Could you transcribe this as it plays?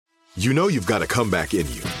You know you've got a comeback in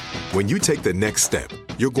you. When you take the next step,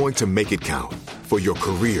 you're going to make it count. For your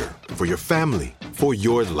career, for your family, for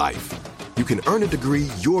your life. You can earn a degree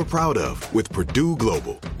you're proud of with Purdue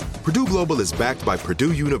Global. Purdue Global is backed by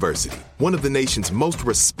Purdue University, one of the nation's most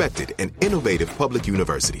respected and innovative public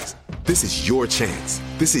universities. This is your chance.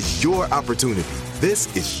 This is your opportunity.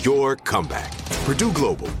 This is your comeback. Purdue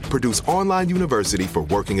Global, Purdue's online university for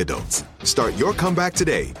working adults. Start your comeback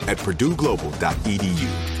today at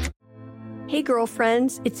purdueglobal.edu. Hey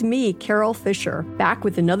girlfriends, it's me, Carol Fisher, back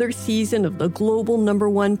with another season of the global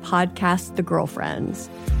 #1 podcast, The Girlfriends.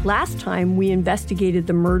 Last time, we investigated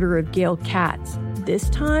the murder of Gail Katz. This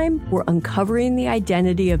time, we're uncovering the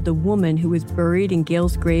identity of the woman who was buried in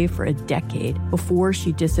Gail's grave for a decade before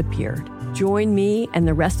she disappeared. Join me and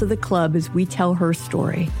the rest of the club as we tell her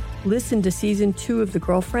story. Listen to Season 2 of The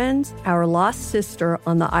Girlfriends, Our Lost Sister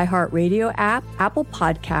on the iHeartRadio app, Apple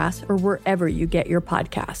Podcasts, or wherever you get your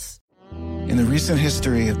podcasts. In the recent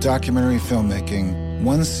history of documentary filmmaking,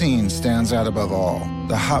 one scene stands out above all: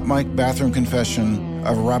 the hot mic bathroom confession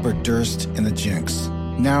of Robert Durst in The Jinx.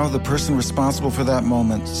 Now, the person responsible for that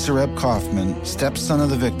moment, Sareb Kaufman, stepson of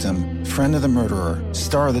the victim, friend of the murderer,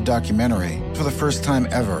 star of the documentary, for the first time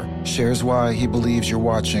ever, shares why he believes you're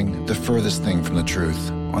watching the furthest thing from the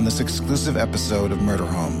truth on this exclusive episode of Murder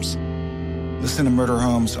Homes. Listen to Murder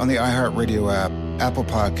Homes on the iHeartRadio app, Apple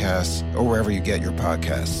Podcasts, or wherever you get your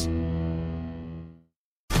podcasts.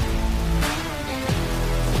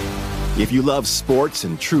 If you love sports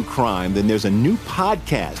and true crime, then there's a new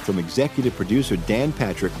podcast from executive producer Dan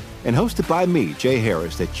Patrick and hosted by me, Jay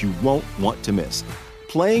Harris, that you won't want to miss.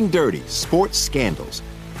 Playing Dirty: Sports Scandals.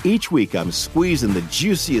 Each week, I'm squeezing the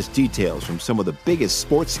juiciest details from some of the biggest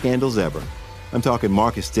sports scandals ever. I'm talking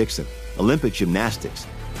Marcus Dixon, Olympic gymnastics,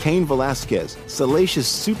 Cain Velasquez, salacious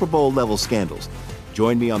Super Bowl-level scandals.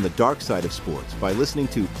 Join me on the dark side of sports by listening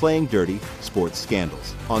to Playing Dirty: Sports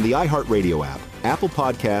Scandals on the iHeartRadio app, Apple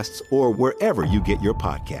Podcasts, or wherever you get your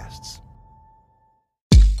podcasts.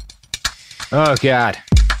 Oh, God.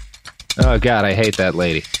 Oh, God, I hate that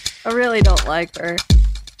lady. I really don't like her.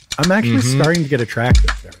 I'm actually starting to get attracted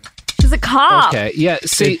to her. She's a cop. Okay, yeah,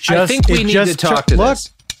 see, I think we need to talk to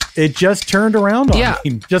this. It just turned around on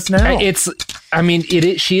me just now.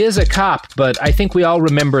 She is a cop, but I think we all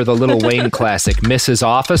remember the Lil Wayne classic, Mrs.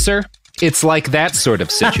 Officer. It's like that sort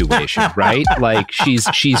of situation, right? Like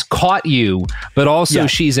she's caught you, but also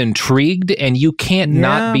she's intrigued, and you can't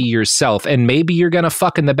not be yourself. And maybe you're gonna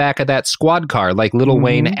fuck in the back of that squad car, like Lil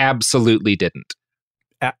Wayne absolutely didn't.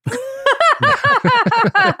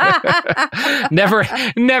 Never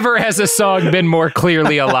has a song been more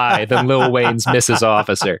clearly a lie than Lil Wayne's Mrs.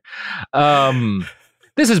 Officer.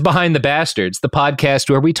 This is Behind the Bastards, the podcast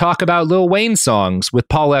where we talk about Lil Wayne songs with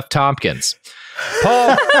Paul F. Tompkins.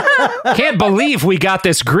 Paul, can't believe we got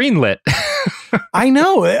this greenlit. I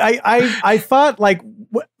know. I thought, like,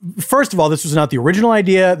 first of all, this was not the original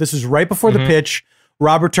idea. This is right before the pitch.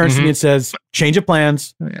 Robert turns to me and says, "Change of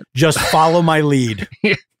plans. Just follow my lead."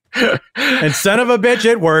 And son of a bitch,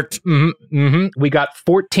 it worked. We got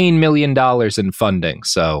 $14 million in funding,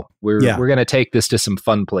 so we're going to take this to some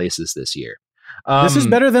fun places this year. This is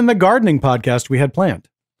better than the gardening podcast we had planned.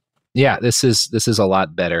 Yeah, this is a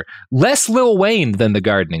lot better. Less Lil Wayne than the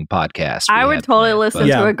gardening podcast. I would totally listen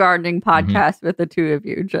to a gardening podcast with the two of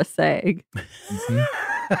you, just saying.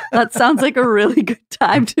 That sounds like a really good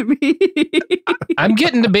time to me. I'm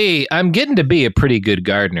getting to be a pretty good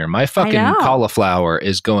gardener. My fucking cauliflower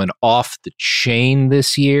is going off the chain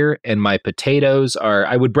this year, and my potatoes are,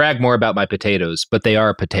 I would brag more about my potatoes, but they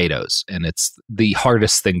are potatoes, and it's the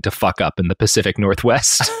hardest thing to fuck up in the Pacific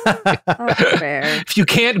Northwest. That's fair. If you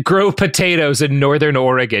can't grow potatoes in Northern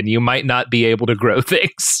Oregon, you might not be able to grow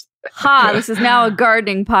things. This is now a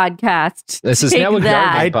gardening podcast.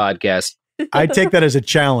 Gardening podcast. I take that as a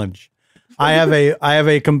challenge. I have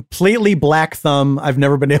a completely black thumb. I've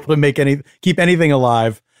never been able to keep anything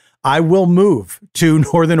alive. I will move to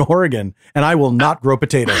Northern Oregon and I will not grow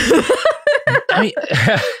potatoes.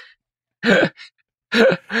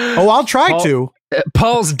 I'll try to.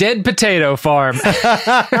 Paul's dead potato farm.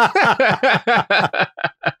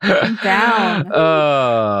 I'm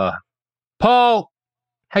down. Paul,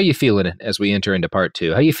 how you feeling as we enter into part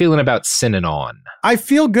 2? How you feeling about Synanon? I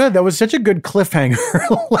feel good. That was such a good cliffhanger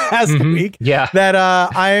last week. Yeah. That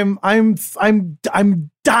I'm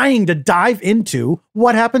dying to dive into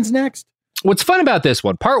what happens next. What's fun about this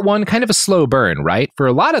one? Part 1, kind of a slow burn, right? For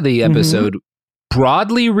a lot of the episode,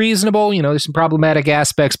 broadly reasonable. You know, there's some problematic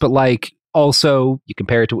aspects, but like also you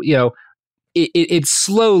compare it to, you know, it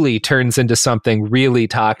slowly turns into something really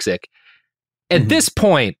toxic. At this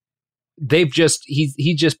point,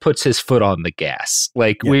 he just puts his foot on the gas.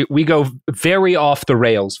 Like we go very off the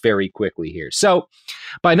rails very quickly here. So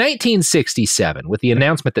by 1967, with the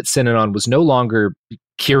announcement that Synanon was no longer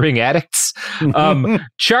curing addicts,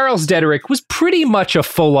 Charles Dederick was pretty much a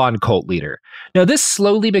full-on cult leader. Now, this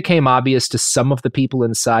slowly became obvious to some of the people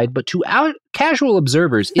inside, but to casual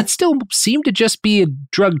observers, it still seemed to just be a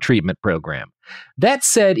drug treatment program. That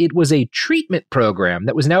said, it was a treatment program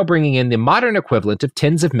that was now bringing in the modern equivalent of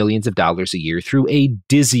tens of millions of dollars a year through a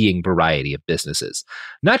dizzying variety of businesses.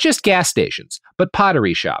 Not just gas stations, but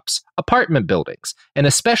pottery shops, apartment buildings, and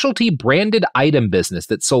a specialty branded item business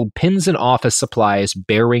that sold pins and office supplies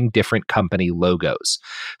bearing different company logos.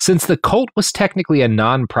 Since the cult was technically a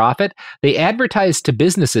non-profit, they advertised to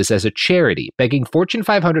businesses as a charity, begging Fortune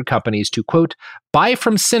 500 companies to, quote, buy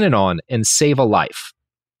from Synanon and save a life.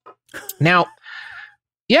 Now,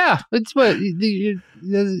 yeah, it's what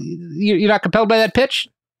you're not compelled by that pitch.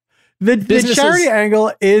 The charity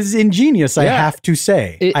angle is ingenious. I have to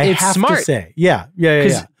say, it's smart. Yeah.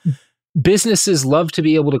 Businesses love to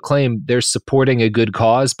be able to claim they're supporting a good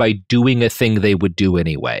cause by doing a thing they would do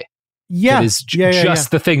anyway. Yeah, it is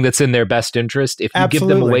just the thing that's in their best interest. If you give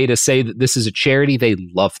them a way to say that this is a charity, they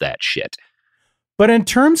love that shit. But in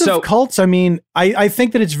terms of cults, I mean, I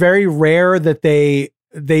think that it's very rare that they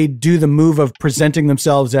do the move of presenting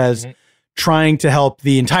themselves as trying to help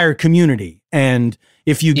the entire community. And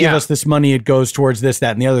if you give us this money, it goes towards this,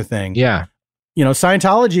 that, and the other thing. Yeah. You know,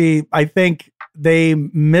 Scientology, I think they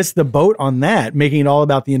missed the boat on that, making it all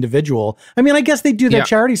about the individual. I mean, I guess they do that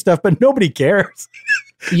charity stuff, but nobody cares.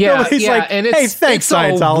 Yeah, nobody's like, and hey, thanks,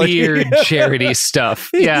 Scientology. All weird charity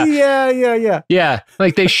stuff. Yeah. Yeah.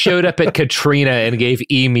 Like they showed up at Katrina and gave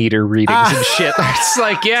e-meter readings and shit. It's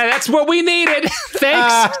like, yeah, that's what we needed.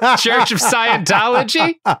 Thanks, Church of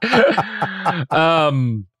Scientology.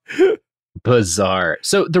 Bizarre.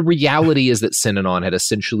 So the reality is that Synanon had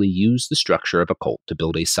essentially used the structure of a cult to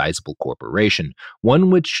build a sizable corporation, one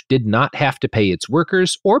which did not have to pay its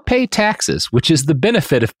workers or pay taxes, which is the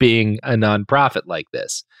benefit of being a nonprofit like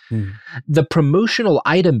this. The promotional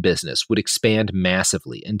item business would expand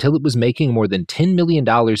massively until it was making more than $10 million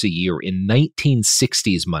a year in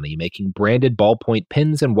 1960s money, making branded ballpoint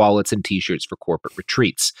pens and wallets and t-shirts for corporate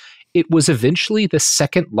retreats. It was eventually the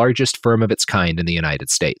second largest firm of its kind in the United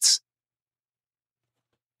States.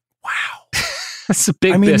 Wow. That's a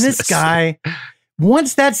big business. This guy,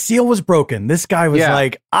 once that seal was broken, this guy was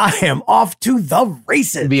like, I am off to the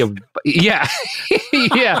races. Yeah.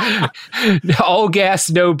 All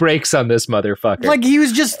gas, no brakes on this motherfucker. Like he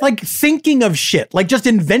was just like thinking of shit, like just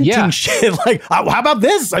inventing shit. Like, how about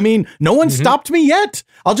this? I mean, no one stopped me yet.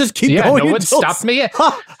 I'll just keep going. No one stopped me yet.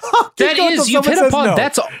 That is, you've hit upon, no.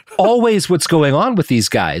 That's always what's going on with these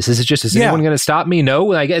guys. Is it just, is anyone going to stop me?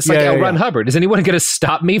 No. I guess like L. Ron Hubbard. Is anyone going to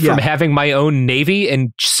stop me from having my own navy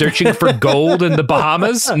and searching for gold in the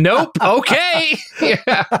Bahamas? Nope. Okay.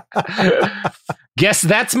 Guess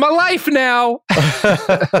that's my life now.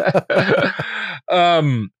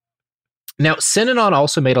 Now, Synanon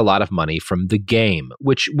also made a lot of money from the game,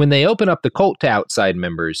 which when they open up the cult to outside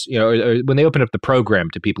members, you know, or when they open up the program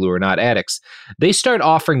to people who are not addicts, they start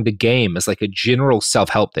offering the game as like a general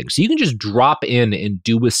self-help thing. So you can just drop in and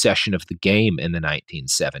do a session of the game in the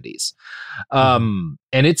 1970s. And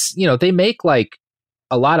it's, you know, they make like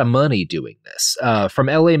a lot of money doing this. From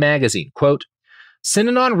LA Magazine, quote,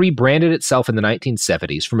 Synanon rebranded itself in the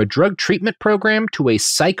 1970s from a drug treatment program to a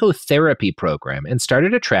psychotherapy program and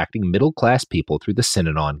started attracting middle-class people through the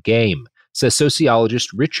Synanon game, says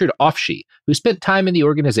sociologist Richard Offshee, who spent time in the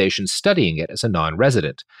organization studying it as a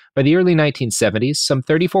non-resident. By the early 1970s, some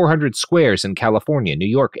 3,400 squares in California, New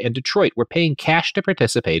York, and Detroit were paying cash to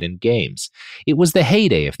participate in games. It was the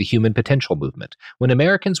heyday of the human potential movement, when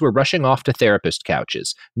Americans were rushing off to therapist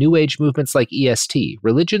couches, New Age movements like EST,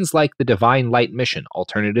 religions like the Divine Light Mission,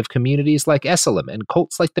 alternative communities like Esalen, and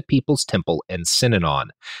cults like the People's Temple and Synanon,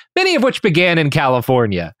 many of which began in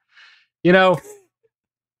California. You know,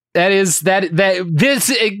 the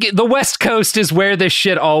West Coast is where this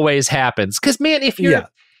shit always happens. Because man, if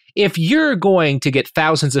you're going to get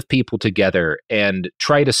thousands of people together and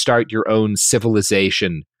try to start your own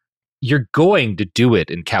civilization, you're going to do it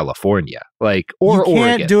in California, like or you can't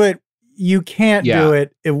Oregon. Do it. You can't do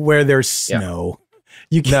it where there's snow.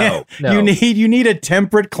 You can't. No. You need a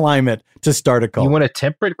temperate climate to start a cult. You want a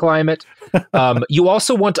temperate climate. You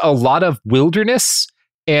also want a lot of wilderness,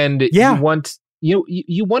 and you want.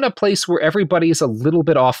 You want a place where everybody is a little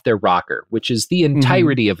bit off their rocker, which is the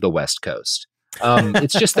entirety of the West Coast.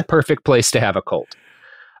 It's just the perfect place to have a cult.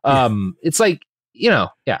 It's like,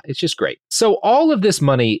 it's just great. So all of this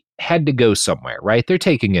money had to go somewhere, right? They're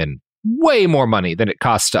taking in way more money than it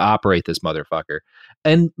costs to operate this motherfucker.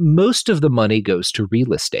 And most of the money goes to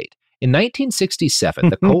real estate. In 1967,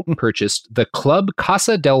 the cult purchased the Club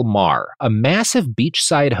Casa del Mar, a massive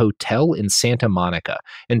beachside hotel in Santa Monica,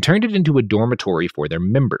 and turned it into a dormitory for their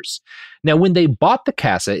members. Now, when they bought the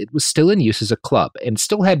casa, it was still in use as a club and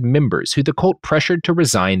still had members who the cult pressured to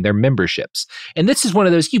resign their memberships. And this is one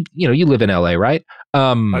of those, you live in LA, right?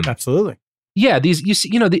 Absolutely. Yeah,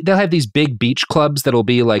 they'll have these big beach clubs that'll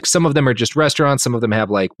be like, some of them are just restaurants, some of them have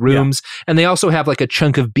like rooms, and they also have like a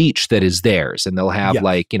chunk of beach that is theirs, and they'll have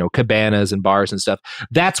cabanas and bars and stuff.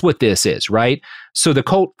 That's what this is, right? So the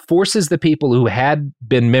cult forces the people who had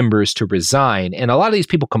been members to resign, and a lot of these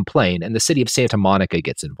people complain, and the city of Santa Monica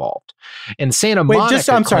gets involved. And Monica.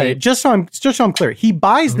 Just so I'm clear, he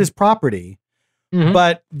buys this property,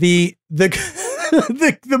 but the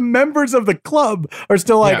the members of the club are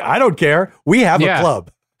still like, I don't care. We have a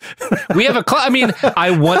club. We have a club. I mean,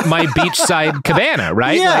 I want my beachside cabana,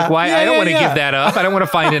 right? Yeah, like, why? I don't want to give that up. I don't want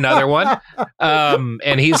to find another one.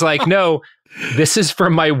 And he's like, no, this is for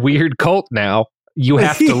my weird cult now. You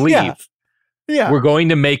have to leave. Yeah. We're going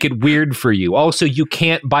to make it weird for you. Also, you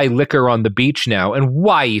can't buy liquor on the beach now. And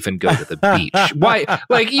why even go to the beach? Why?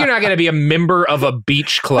 Like, you're not going to be a member of a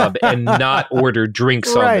beach club and not order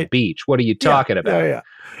drinks on the beach. What are you talking about?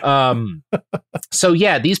 So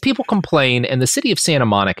these people complain, and the city of Santa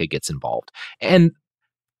Monica gets involved. And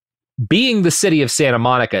being the city of Santa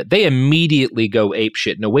Monica, they immediately go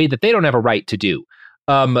apeshit in a way that they don't have a right to do.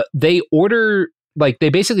 They order, they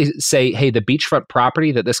basically say, hey, the beachfront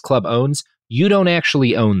property that this club owns, you don't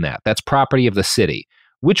actually own that. That's property of the city,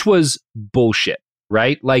 which was bullshit,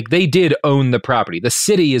 right? Like, they did own the property. The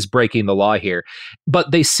city is breaking the law here,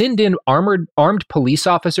 but they send in armed police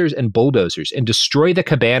officers and bulldozers and destroy the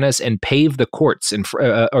cabanas and pave the courts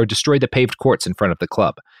or destroy the paved courts in front of the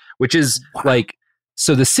club, which is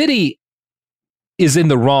so the city is in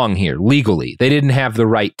the wrong here legally. They didn't have the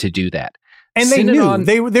right to do that. And they knew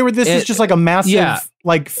they were, this is just like a massive,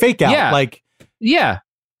 fake out.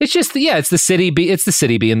 It's just, it's the city. It's the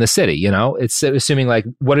city being the city, it's assuming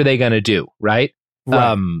what are they going to do? Right. What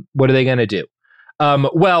are they going to do?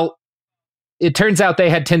 Well, it turns out they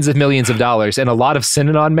had tens of millions of dollars, and a lot of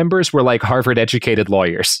Synanon members were Harvard educated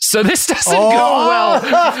lawyers. So this doesn't go well.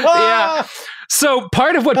 Yeah. So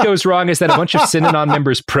part of what goes wrong is that a bunch of Synanon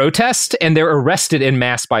members protest, and they're arrested en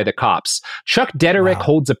masse by the cops. Chuck Dederick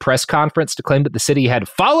holds a press conference to claim that the city had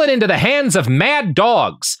fallen into the hands of mad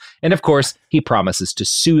dogs. And of course, he promises to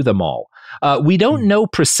sue them all. We don't know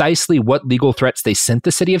precisely what legal threats they sent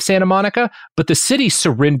the city of Santa Monica, but the city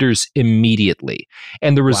surrenders immediately.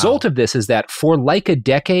 And the result of this is that for a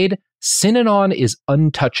decade, Synanon is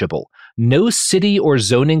untouchable. No city or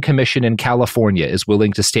zoning commission in California is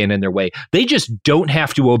willing to stand in their way. They just don't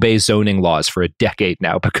have to obey zoning laws for a decade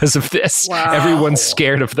now because of this. Wow. Everyone's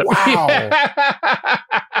scared of them. Wow.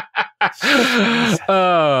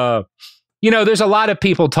 There's a lot of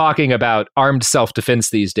people talking about armed self-defense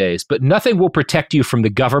these days, but nothing will protect you from the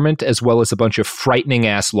government as well as a bunch of frightening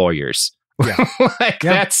ass lawyers. Yeah.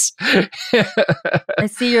 That's... I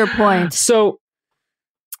see your point. So,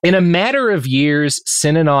 in a matter of years,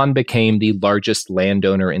 Synanon became the largest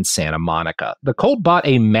landowner in Santa Monica. The cult bought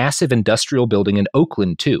a massive industrial building in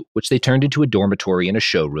Oakland, too, which they turned into a dormitory and a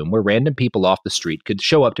showroom where random people off the street could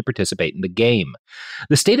show up to participate in the game.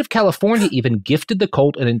 The state of California even gifted the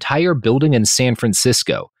cult an entire building in San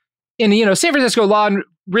Francisco. And, San Francisco law and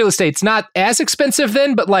real estate's not as expensive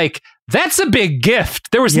then, but that's a big gift.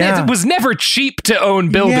 It was never cheap to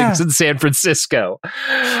own buildings in San Francisco.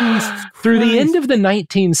 Through the end of the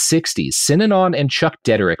 1960s, Synanon and Chuck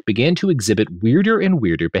Dederick began to exhibit weirder and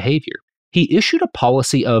weirder behavior. He issued a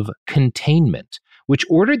policy of containment, which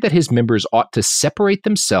ordered that his members ought to separate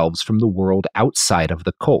themselves from the world outside of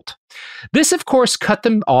the cult. This, of course, cut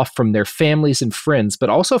them off from their families and friends, but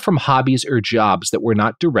also from hobbies or jobs that were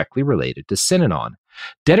not directly related to Synanon.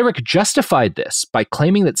 Dederick justified this by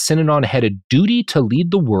claiming that Synanon had a duty to lead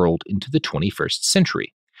the world into the 21st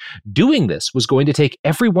century. Doing this was going to take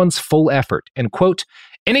everyone's full effort, and, quote,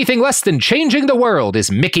 anything less than changing the world is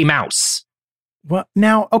Mickey Mouse. Well,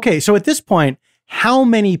 now, okay, so at this point, how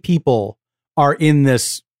many people are in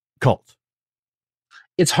this cult?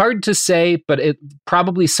 It's hard to say, but it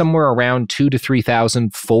probably somewhere around 2,000 to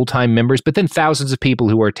 3,000 full-time members, but then thousands of people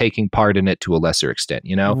who are taking part in it to a lesser extent,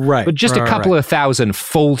 Right. But just a couple of thousand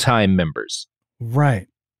full-time members. Right.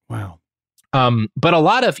 Wow. But a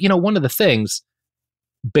lot of, one of the things,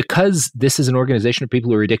 because this is an organization of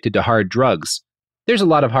people who are addicted to hard drugs, there's a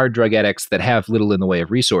lot of hard drug addicts that have little in the way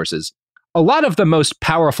of resources. a lot of the most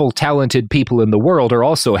powerful, talented people in the world are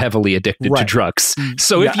also heavily addicted to drugs.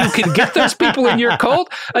 So if you can get those people in your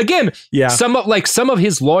cult, again, some of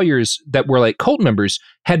his lawyers that were like cult members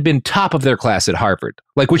had been top of their class at Harvard,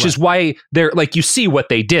 which is why they're you see what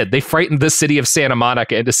they did. They frightened the city of Santa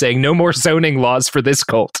Monica into saying no more zoning laws for this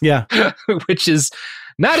cult. Yeah, which is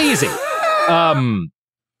not easy. And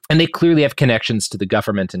they clearly have connections to the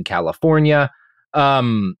government in California.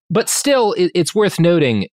 But still, it's worth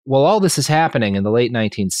noting, while all this is happening in the late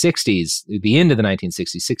 1960s, the end of the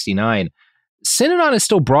 1960s, 69, Synanon is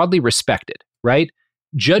still broadly respected, right?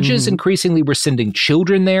 Judges increasingly were sending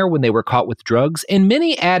children there when they were caught with drugs, and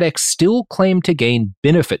many addicts still claim to gain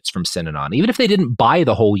benefits from Synanon, even if they didn't buy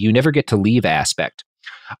the whole you never get to leave aspect.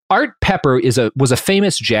 Art Pepper was a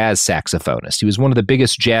famous jazz saxophonist. He was one of the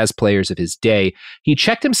biggest jazz players of his day. He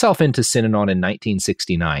checked himself into Synanon in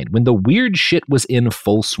 1969 when the weird shit was in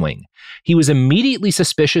full swing. He was immediately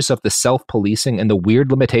suspicious of the self-policing and the weird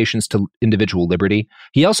limitations to individual liberty.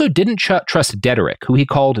 He also didn't trust Dederick, who he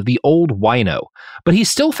called the old wino, but he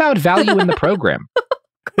still found value in the program.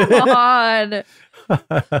 Come on.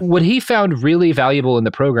 What he found really valuable in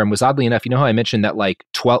the program was, oddly enough, you know how I mentioned that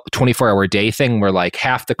 24-hour day thing where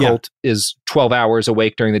half the cult is 12 hours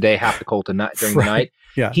awake during the day, half the cult during the night?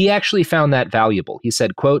 Yeah. He actually found that valuable. He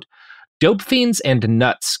said, quote, "Dope fiends and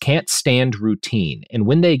nuts can't stand routine, and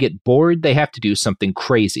when they get bored, they have to do something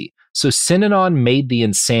crazy. So Synanon made the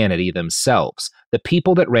insanity themselves. The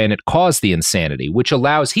people that ran it caused the insanity, which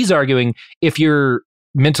allows," he's arguing, if you're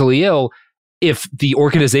mentally ill, if the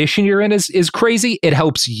organization you're in is crazy, it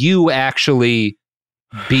helps you actually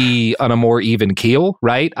be on a more even keel,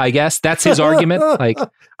 right? I guess that's his argument.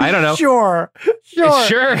 I don't know. Sure.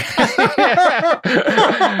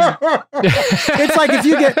 It's like if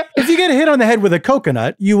you get hit on the head with a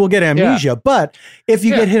coconut, you will get amnesia. Yeah. But if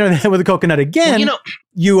you get hit on the head with a coconut again,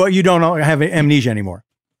 you don't have amnesia anymore.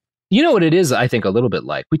 You know what it is, I think, a little bit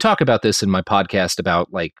like? We talk about this in my podcast about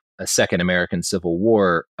a second American Civil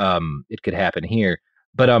War. It could happen here.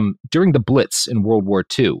 But during the Blitz in World War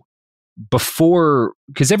II,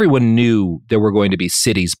 because everyone knew there were going to be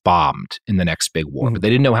cities bombed in the next big war, but they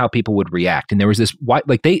didn't know how people would react. And there was this,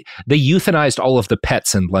 they euthanized all of the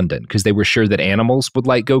pets in London because they were sure that animals would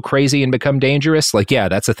go crazy and become dangerous.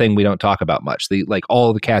 That's a thing we don't talk about much. They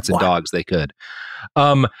all the cats and dogs they could.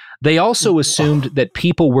 They also assumed that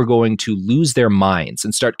people were going to lose their minds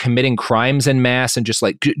and start committing crimes en masse and just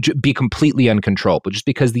be completely uncontrollable, just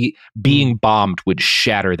because the being bombed would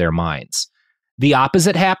shatter their minds. The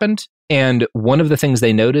opposite happened. And one of the things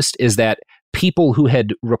they noticed is that people who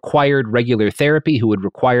had required regular therapy, who had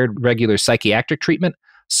required regular psychiatric treatment,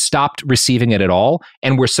 stopped receiving it at all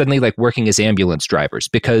and were suddenly working as ambulance drivers,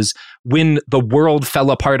 because when the world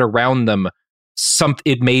fell apart around them,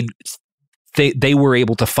 they were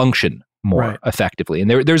able to function more effectively.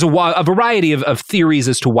 And there's a variety of theories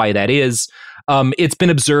as to why that is. It's been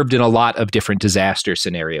observed in a lot of different disaster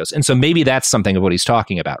scenarios. And so maybe that's something of what he's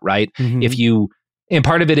talking about, right? Mm-hmm. And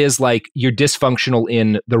part of it is you're dysfunctional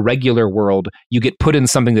in the regular world, you get put in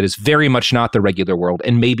something that is very much not the regular world,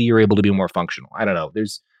 and maybe you're able to be more functional. I don't know.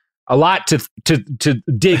 There's a lot to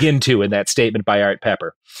dig into in that statement by Art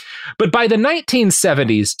Pepper. But by the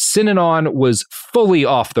 1970s, Synanon was fully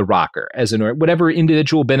off the rocker. As in, whatever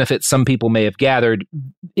individual benefits some people may have gathered,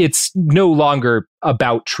 it's no longer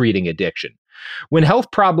about treating addiction. When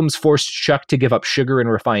health problems forced Chuck to give up sugar and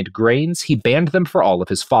refined grains, he banned them for all of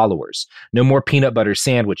his followers. No more peanut butter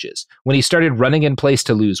sandwiches. When he started running in place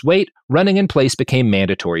to lose weight, running in place became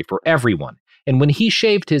mandatory for everyone. And when he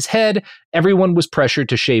shaved his head, everyone was pressured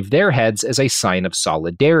to shave their heads as a sign of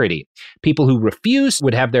solidarity. People who refused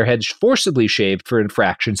would have their heads forcibly shaved for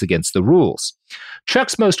infractions against the rules.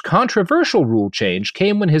 Chuck's most controversial rule change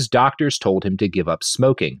came when his doctors told him to give up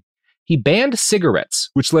smoking. He banned cigarettes,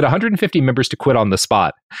 which led 150 members to quit on the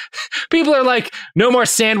spot. People are like, no more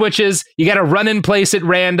sandwiches. You got to run in place at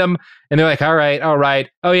random. And they're like, all right.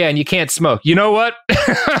 Oh, yeah, and you can't smoke. You know what?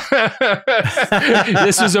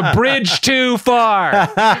 This was a bridge too far.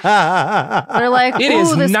 They're like, it is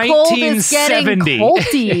this 1970. Cold is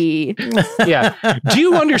getting colty. Yeah. Do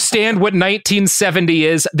you understand what 1970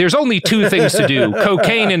 is? There's only two things to do,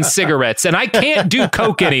 cocaine and cigarettes, and I can't do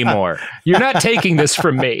coke anymore. You're not taking this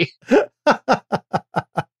from me.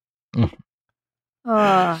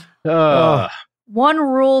 One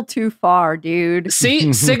rule too far, dude.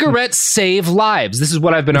 See, cigarettes save lives. This is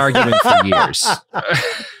what I've been arguing for years.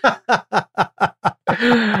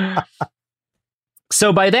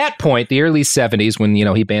 So by that point, the early 70s, when,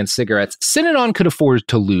 he banned cigarettes, Synanon could afford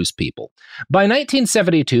to lose people. By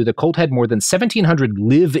 1972, the cult had more than 1,700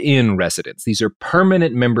 live-in residents. These are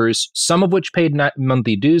permanent members, some of which paid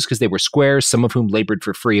monthly dues because they were squares, some of whom labored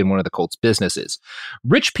for free in one of the cult's businesses.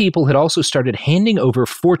 Rich people had also started handing over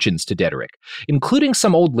fortunes to Dederick, including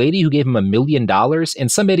some old lady who gave him $1 million and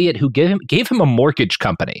some idiot who gave him a mortgage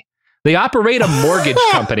company. They operate a mortgage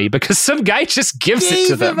company because some guy just gives it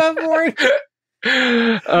to them.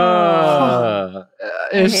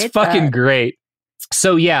 It's fucking great.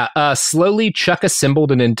 So slowly Chuck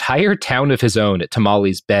assembled an entire town of his own at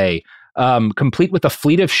Tamales Bay, complete with a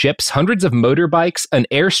fleet of ships, hundreds of motorbikes, an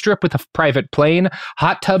airstrip with a private plane,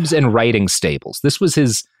 hot tubs, and riding stables. This was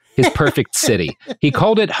his perfect city. He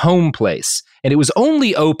called it Home Place, and it was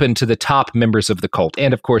only open to the top members of the cult,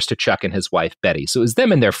 and of course to Chuck and his wife Betty. So it was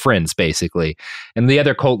them and their friends, basically. And the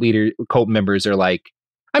other cult members are like,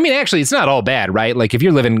 I mean, actually, it's not all bad, right? Like, if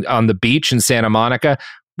you're living on the beach in Santa Monica,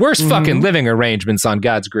 worst fucking living arrangements on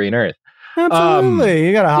God's green earth. Absolutely.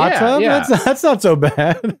 You got a hot tub? Yeah. That's not so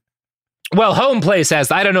bad. Well, Home Place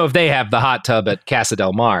has, I don't know if they have the hot tub at Casa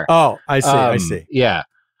del Mar. Oh, I see. Yeah.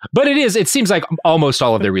 But it seems like almost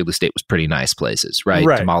all of their real estate was pretty nice places, right?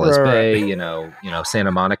 Tamales Bay,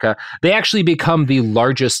 Santa Monica. They actually become the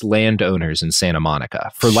largest landowners in Santa Monica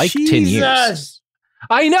for 10 years.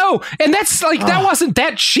 I know. And that's that wasn't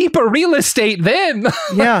that cheap a real estate then.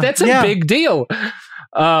 Yeah. That's a big deal.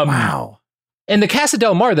 Wow. And the Casa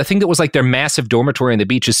del Mar, the thing that was like their massive dormitory on the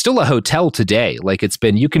beach, is still a hotel today. Like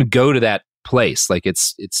you can go to that place. Like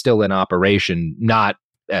it's still in operation, not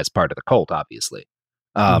as part of the cult, obviously.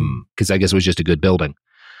 Because I guess it was just a good building.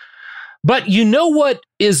 But you know what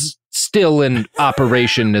is still in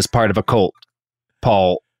operation as part of a cult,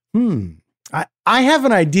 Paul? I have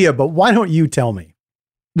an idea, but why don't you tell me?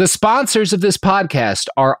 The sponsors of this podcast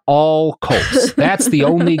are all cults. That's the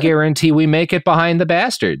only guarantee we make it behind the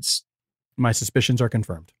bastards. My suspicions are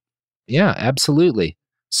confirmed. Yeah, absolutely.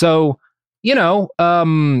 So,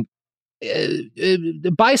 buy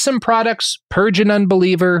some products, purge an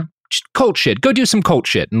unbeliever, cult shit. Go do some cult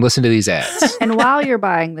shit and listen to these ads. And while you're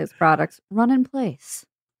buying these products, run in place.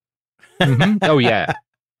 Mm-hmm. Oh, yeah.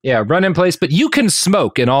 Yeah, run in place, but you can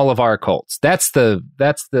smoke in all of our cults. That's the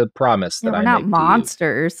promise that I make. We're not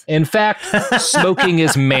monsters. In fact, smoking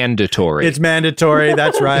is mandatory. It's mandatory.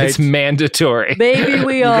 That's right. It's mandatory. Baby,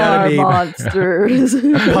 we are monsters.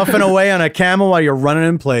 Puffing away on a camel while you're running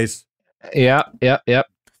in place. Yep.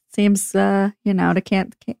 Seems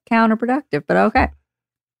counterproductive, but okay.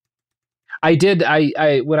 I did.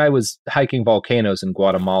 I when I was hiking volcanoes in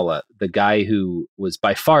Guatemala, the guy who was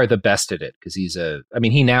by far the best at it, because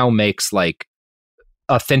he now makes like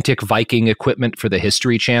authentic Viking equipment for the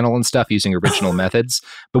History Channel and stuff using original methods.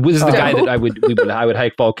 But this is the guy that I would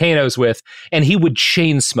hike volcanoes with, and he would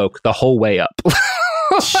chain smoke the whole way up.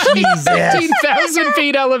 15,000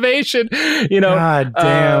 feet elevation. God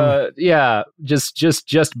damn.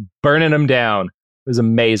 Just burning them down. It was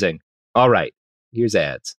amazing. All right, here's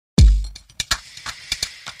ads.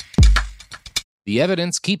 The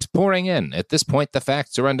evidence keeps pouring in. At this point, the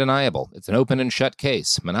facts are undeniable. It's an open and shut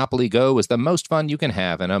case. Monopoly Go is the most fun you can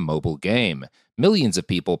have in a mobile game. Millions of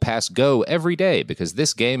people pass Go every day because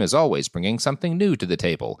this game is always bringing something new to the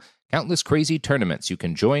table. Countless crazy tournaments you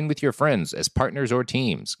can join with your friends as partners or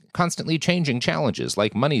teams. Constantly changing challenges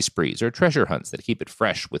like money sprees or treasure hunts that keep it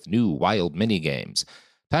fresh with new wild mini-games.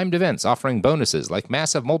 Timed events offering bonuses like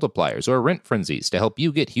massive multipliers or rent frenzies to help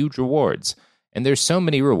you get huge rewards. And there's so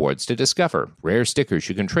many rewards to discover. Rare stickers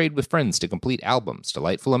you can trade with friends to complete albums,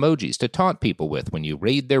 delightful emojis to taunt people with when you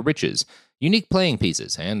raid their riches, unique playing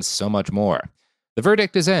pieces, and so much more. The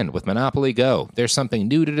verdict is in with Monopoly Go. There's something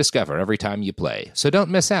new to discover every time you play. So don't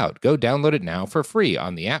miss out. Go download it now for free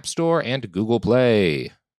on the App Store and Google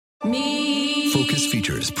Play. Focus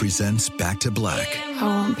Features presents Back to Black. I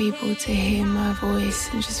want people to hear my voice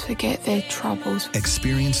and just forget their troubles.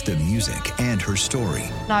 Experience the music and her story.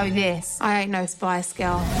 Know this, I ain't no Spice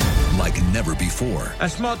Girl. Like never before.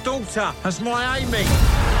 That's my daughter. That's my Amy.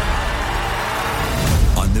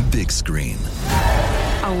 On the big screen.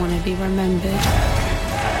 I want to be remembered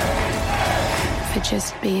for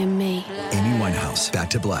just being me. Amy Winehouse, Back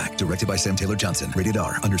to Black, directed by Sam Taylor Johnson. Rated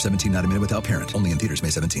R, under 17, not a minute without parent. Only in theaters May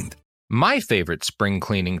 17th. My favorite spring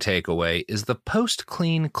cleaning takeaway is the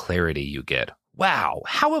post-clean clarity you get. Wow,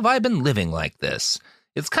 how have I been living like this?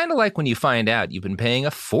 It's kind of like when you find out you've been paying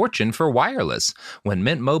a fortune for wireless, when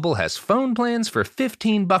Mint Mobile has phone plans for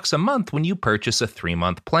 $15 a month when you purchase a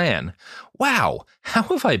 3-month plan. Wow, how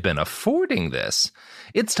have I been affording this?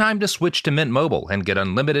 It's time to switch to Mint Mobile and get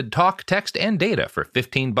unlimited talk, text, and data for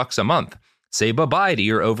 $15 a month. Say bye-bye to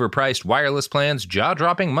your overpriced wireless plans,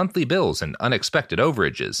 jaw-dropping monthly bills, and unexpected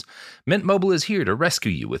overages. Mint Mobile is here to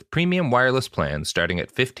rescue you with premium wireless plans starting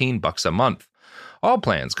at $15 a month. All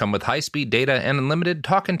plans come with high-speed data and unlimited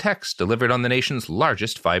talk and text delivered on the nation's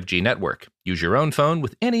largest 5G network. Use your own phone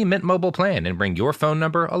with any Mint Mobile plan and bring your phone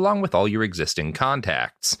number along with all your existing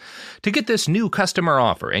contacts. To get this new customer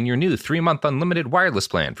offer and your new 3-month unlimited wireless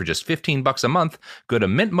plan for just $15 a month, go to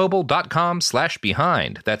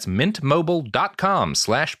mintmobile.com/behind. That's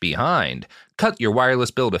mintmobile.com/behind. Cut your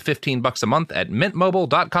wireless bill to $15 a month at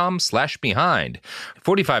mintmobile.com/behind.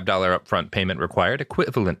 $45 upfront payment required,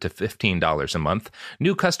 equivalent to $15 a month.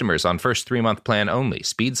 New customers on first 3-month plan only.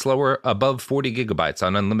 Speed slower above 40 gigabytes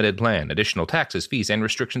on unlimited plan. Additional taxes, fees, and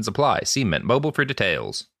restrictions apply. See Mint Mobile for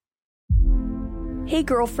details. Hey,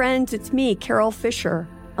 girlfriends, it's me, Carol Fisher.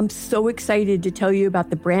 I'm so excited to tell you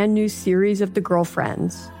about the brand new series of The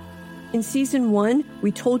Girlfriends. In Season 1,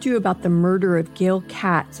 we told you about the murder of Gail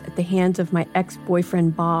Katz at the hands of my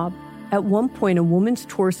ex-boyfriend, Bob. At one point, a woman's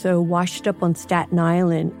torso washed up on Staten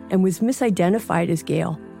Island and was misidentified as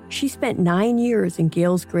Gail. She spent 9 years in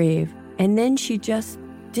Gail's grave, and then she just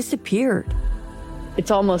disappeared.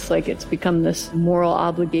 It's almost like it's become this moral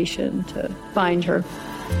obligation to find her.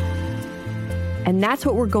 And that's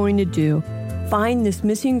what we're going to do. Find this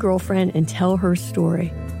missing girlfriend and tell her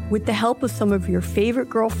story. With the help of some of your favorite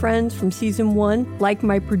girlfriends from Season 1, like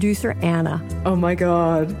my producer, Anna. Oh my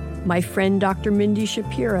God. My friend, Dr. Mindy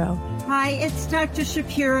Shapiro. Hi, it's Dr.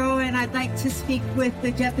 Shapiro, and I'd like to speak with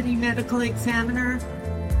the Deputy Medical Examiner.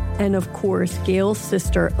 And of course, Gail's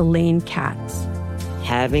sister, Elaine Katz.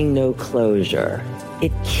 Having no closure,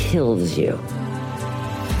 it kills you.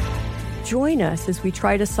 Join us as we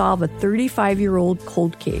try to solve a 35-year-old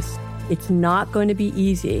cold case. It's not going to be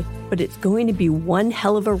easy, but it's going to be one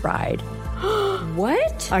hell of a ride.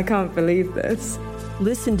 What? I can't believe this.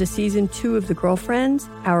 Listen to Season 2 of The Girlfriends,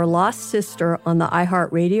 Our Lost Sister on the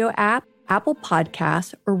iHeartRadio app, Apple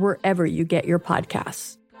Podcasts, or wherever you get your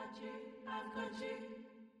podcasts.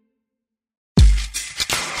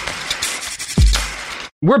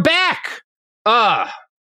 We're back!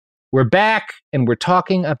 We're back, and we're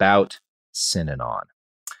talking about Synanon.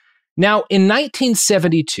 Now, in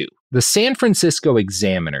 1972, the San Francisco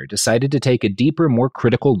Examiner decided to take a deeper, more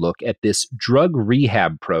critical look at this drug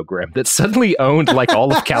rehab program that suddenly owned like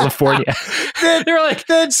all of California. They're like,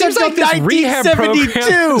 seems like this rehab program.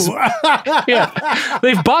 Yeah,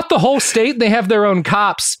 they've bought the whole state. They have their own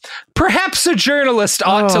cops. Perhaps a journalist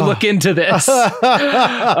ought to look into this.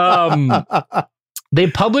 They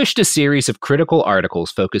published a series of critical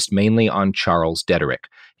articles focused mainly on Charles Dederick,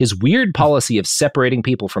 his weird policy of separating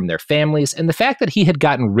people from their families, and the fact that he had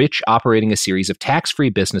gotten rich operating a series of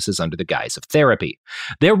tax-free businesses under the guise of therapy.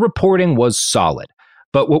 Their reporting was solid,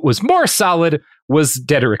 but what was more solid was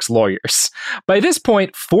Dederick's lawyers. By this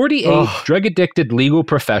point, 48 drug-addicted legal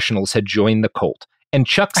professionals had joined the cult, and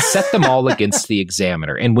Chuck set them all against the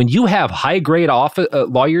Examiner. And when you have high-grade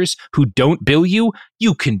lawyers who don't bill you,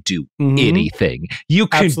 you can do anything. You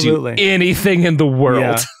can do anything in the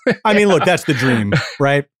world. Yeah. I mean, look, that's the dream,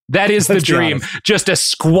 right? That is the dream. Just a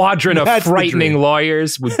squadron of frightening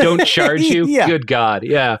lawyers who don't charge you. Yeah. Good God.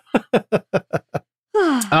 Yeah.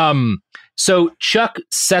 So Chuck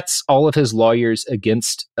sets all of his lawyers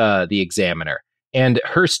against the Examiner. And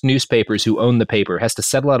Hearst Newspapers, who own the paper, has to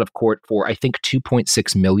settle out of court for, I think,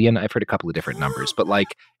 $2.6 million. I've heard a couple of different numbers, but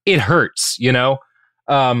like, it hurts, you know?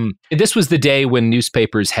 This was the day when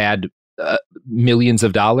newspapers had millions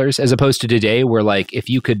of dollars, as opposed to today, where like, if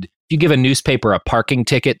you give a newspaper a parking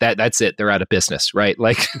ticket, that's it. They're out of business, right?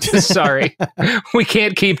 Like, sorry, we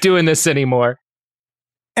can't keep doing this anymore.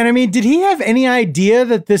 And I mean, did he have any idea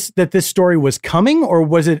that this story was coming, or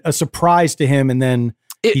was it a surprise to him and then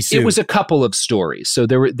It was a couple of stories. So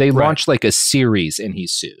they launched like a series and he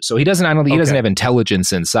sued. So he doesn't have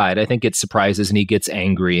intelligence inside. I think it surprises and he gets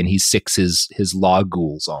angry and he sicks his law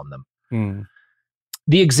ghouls on them.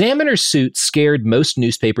 The Examiner's suit scared most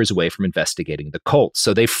newspapers away from investigating the cult.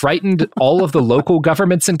 So they frightened all of the local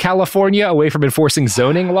governments in California away from enforcing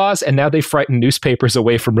zoning laws. And now they frighten newspapers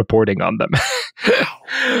away from reporting on them.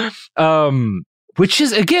 Which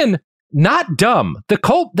is, again, not dumb. The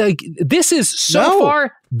cult, this is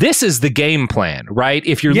far, this is the game plan, right?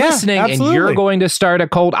 If you're listening and you're going to start a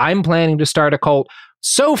cult, I'm planning to start a cult.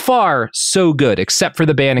 So far, so good, except for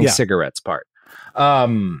the banning cigarettes part.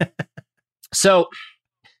 So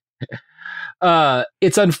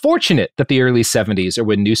it's unfortunate that the early 70s are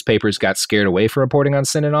when newspapers got scared away from reporting on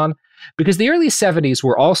Synanon, because the early 70s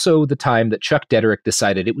were also the time that Chuck Dederick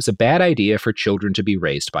decided it was a bad idea for children to be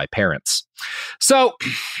raised by parents. So...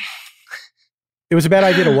 It was a bad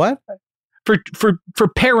idea to what? for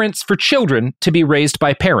parents, for children to be raised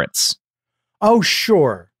by parents. Oh,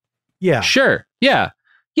 sure. Yeah. Sure. Yeah.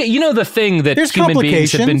 Yeah, you know the thing that human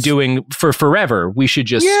beings have been doing for forever. We should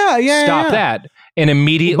just stop that and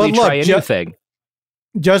immediately try a new thing.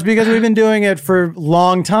 Just because we've been doing it for a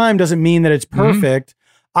long time doesn't mean that it's perfect.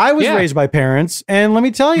 I was raised by parents, and let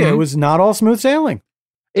me tell you, it was not all smooth sailing.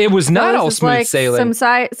 It was not all smooth sailing.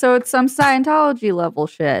 So it's some Scientology level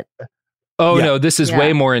shit. Oh, no, this is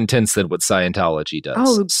way more intense than what Scientology does.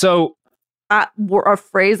 Oh, so a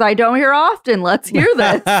phrase I don't hear often. Let's hear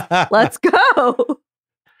this. Let's go.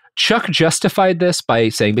 Chuck justified this by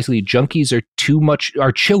saying basically junkies are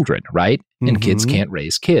children, right? And kids can't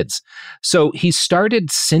raise kids. So he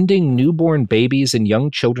started sending newborn babies and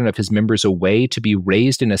young children of his members away to be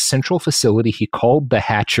raised in a central facility he called the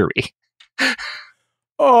hatchery.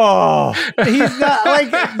 Oh, he's not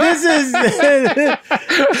like this is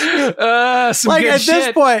like at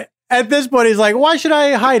shit. At this point, he's like, why should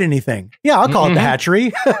I hide anything? Yeah, I'll call it the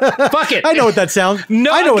hatchery. Fuck it. I know what that sounds.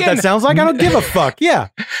 I know what that sounds like. I don't give a fuck. Yeah.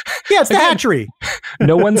 Yeah, it's the hatchery.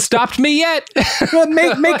 No one stopped me yet.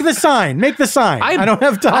 Make the sign. Make the sign. I don't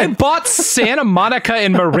have time. I bought Santa Monica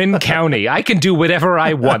in Marin County. I can do whatever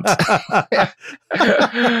I want.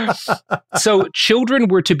 So children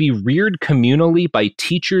were to be reared communally by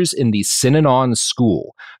teachers in the Synanon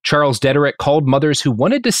school. Charles Dederick called mothers who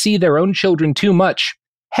wanted to see their own children too much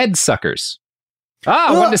head suckers.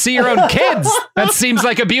 Want to see your own kids. That seems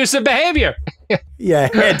like abusive behavior. Yeah,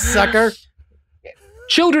 head sucker.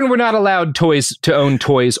 Children were not allowed to own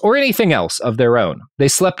toys or anything else of their own. They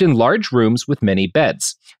slept in large rooms with many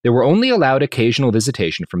beds. They were only allowed occasional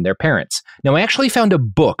visitation from their parents. Now, I actually found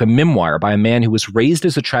a memoir by a man who was raised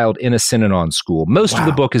as a child in a Synanon school. Most of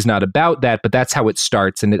the book is not about that, but that's how it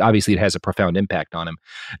starts, and obviously it has a profound impact on him.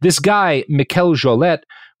 This guy, Michael Jolette,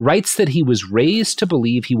 writes that he was raised to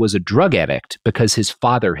believe he was a drug addict because his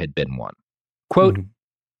father had been one. Quote,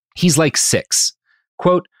 he's like 6.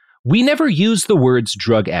 Quote, we never used the words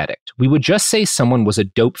drug addict. We would just say someone was a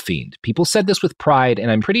dope fiend. People said this with pride, and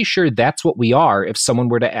I'm pretty sure that's what we are if someone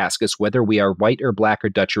were to ask us whether we are white or black or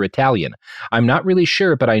Dutch or Italian. I'm not really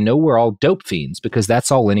sure, but I know we're all dope fiends because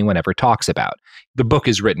that's all anyone ever talks about. The book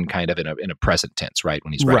is written kind of in a present tense, right?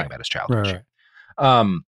 When he's writing about his childhood.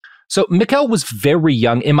 Right. So Mikel was very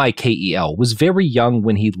young, Mikel, was very young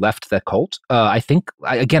when he left the cult. I think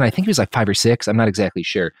he was like 5 or 6. I'm not exactly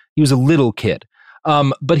sure. He was a little kid.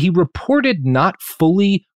 But he reported not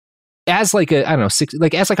fully as like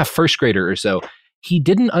as like a first grader or so. He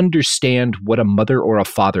didn't understand what a mother or a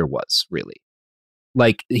father was really.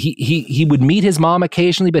 Like he would meet his mom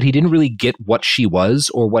occasionally, but he didn't really get what she was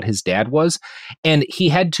or what his dad was. And he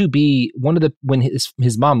had to be when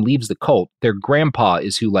his mom leaves the cult, their grandpa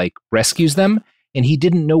is who like rescues them. And he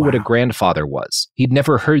didn't know what a grandfather was. He'd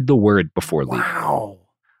never heard the word before leaving. Wow.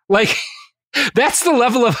 Like that's the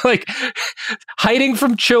level of like hiding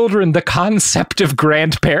from children, the concept of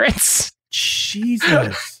grandparents.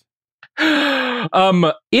 Jesus.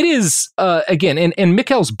 It is again in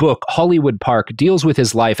Mikel's book Hollywood Park deals with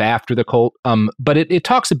his life after the cult, but it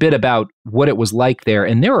talks a bit about what it was like there,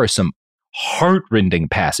 and there are some heartrending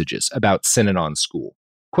passages about Synanon School.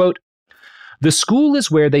 Quote, the school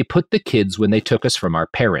is where they put the kids when they took us from our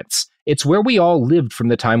parents. It's where we all lived from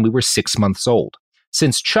the time we were 6 months old.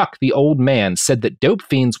 Since Chuck, the old man, said that dope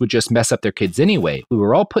fiends would just mess up their kids anyway, we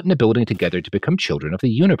were all put in a building together to become children of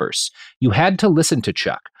the universe. You had to listen to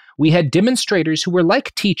Chuck. We had demonstrators who were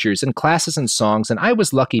like teachers in classes and songs, and I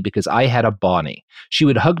was lucky because I had a Bonnie. She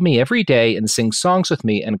would hug me every day and sing songs with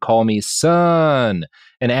me and call me son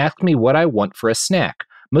and ask me what I want for a snack.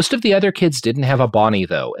 Most of the other kids didn't have a Bonnie,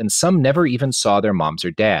 though, and some never even saw their moms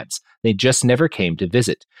or dads. They just never came to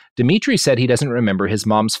visit. Dimitri said he doesn't remember his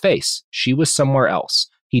mom's face. She was somewhere else.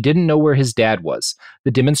 He didn't know where his dad was.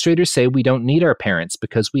 The demonstrators say we don't need our parents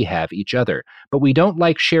because we have each other. But we don't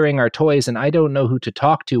like sharing our toys, and I don't know who to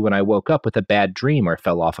talk to when I woke up with a bad dream or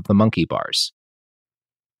fell off of the monkey bars.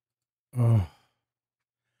 Oh.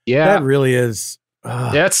 Yeah. That really is.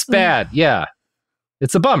 That's bad. Yeah.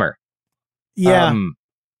 It's a bummer. Yeah.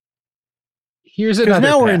 Here's another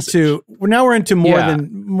passage. Now we're into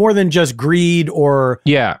more than just greed or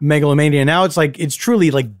megalomania. Now it's truly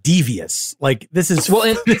like devious. Like this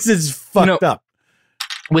is fucked up.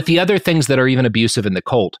 With the other things that are even abusive in the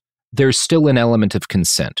cult, there's still an element of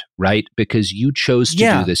consent, right? Because you chose to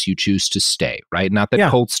do this, you choose to stay, right? Not that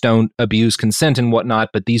cults don't abuse consent and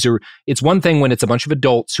whatnot, but it's one thing when it's a bunch of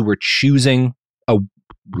adults who are choosing a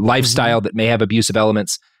lifestyle that may have abusive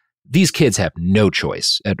elements. These kids have no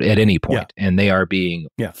choice at any point, and they are being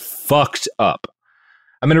fucked up.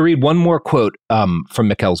 I'm going to read one more quote from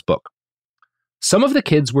Mikel's book. Some of the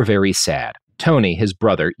kids were very sad. Tony, his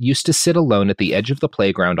brother, used to sit alone at the edge of the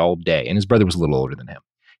playground all day, and his brother was a little older than him.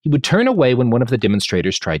 He would turn away when one of the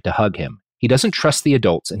demonstrators tried to hug him. He doesn't trust the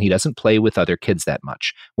adults, and he doesn't play with other kids that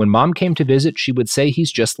much. When Mom came to visit, she would say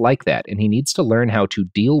he's just like that, and he needs to learn how to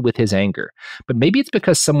deal with his anger. But maybe it's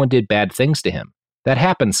because someone did bad things to him. That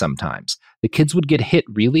happens sometimes. The kids would get hit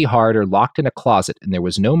really hard or locked in a closet, and there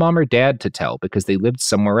was no mom or dad to tell because they lived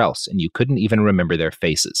somewhere else, and you couldn't even remember their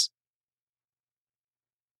faces.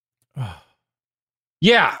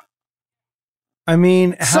 Yeah. I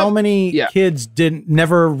mean, how many kids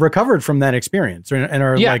never recovered from that experience and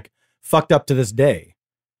are like fucked up to this day?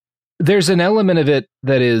 There's an element of it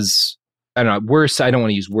that is, I don't know, worse. I don't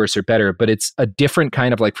want to use worse or better, but it's a different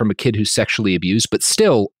kind of like from a kid who's sexually abused, but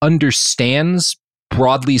still understands,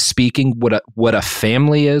 broadly speaking, what a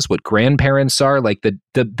family is, what grandparents are, like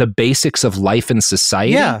the basics of life in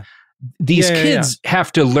society. Yeah. These kids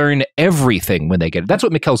have to learn everything when they get it. That's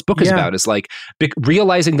what Mikkel's book is about, is like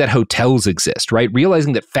realizing that hotels exist, right?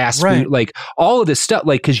 Realizing that fast food, like all of this stuff,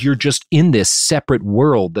 like, because you're just in this separate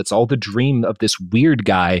world that's all the dream of this weird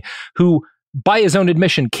guy who, by his own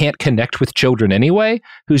admission, can't connect with children anyway,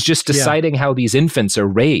 who's just deciding how these infants are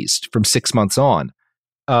raised from 6 months on.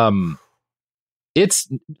 It's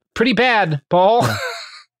pretty bad, Paul.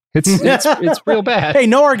 It's real bad. Hey,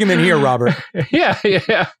 no argument here, Robert. Yeah.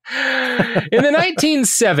 In the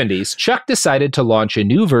 1970s, Chuck decided to launch a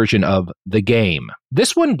new version of The Game.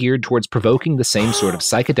 This one geared towards provoking the same sort of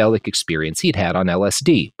psychedelic experience he'd had on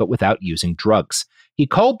LSD, but without using drugs. He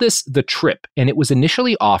called this The Trip, and it was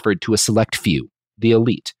initially offered to a select few, the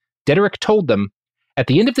elite. Dedrick told them, "At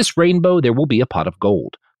the end of this rainbow, there will be a pot of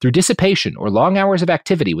gold. Through dissipation or long hours of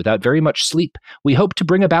activity without very much sleep, we hope to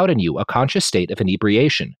bring about in you a conscious state of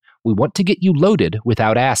inebriation. We want to get you loaded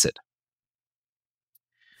without acid."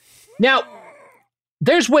 Now,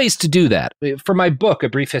 there's ways to do that. For my book, A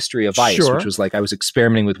Brief History of Ice, which was like I was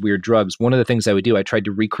experimenting with weird drugs, one of the things I would do, I tried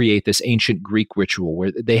to recreate this ancient Greek ritual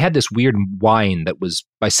where they had this weird wine that was,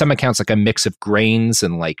 by some accounts, like a mix of grains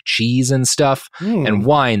and like cheese and stuff, and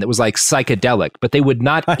wine that was like psychedelic, but they would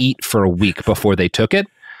not eat for a week before they took it.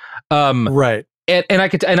 Right. And I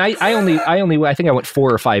think I went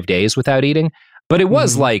 4 or 5 days without eating, but it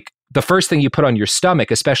was like the first thing you put on your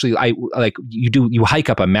stomach, especially you hike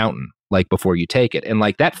up a mountain like before you take it. And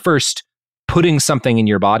like that first putting something in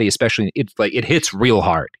your body, especially it hits real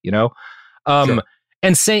hard, you know?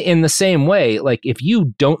 And say in the same way, like if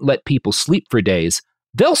you don't let people sleep for days,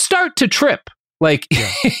 they'll start to trip. Like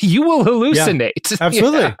you will hallucinate. Yeah,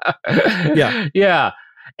 absolutely. Yeah.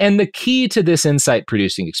 And the key to this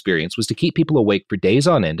insight-producing experience was to keep people awake for days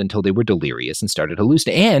on end until they were delirious and started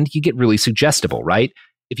hallucinating. And you get really suggestible, right?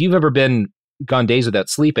 If you've ever gone days without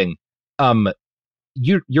sleeping,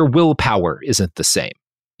 your willpower isn't the same,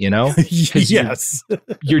 you know? Yes.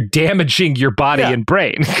 You're damaging your body and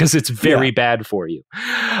brain because it's very bad for you.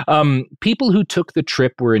 People who took the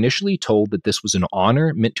trip were initially told that this was an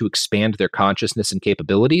honor meant to expand their consciousness and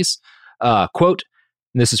capabilities. Quote,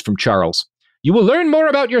 and this is from Charles, "You will learn more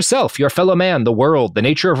about yourself, your fellow man, the world, the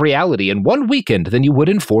nature of reality in 1 weekend than you would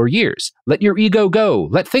in 4 years. Let your ego go.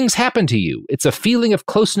 Let things happen to you. It's a feeling of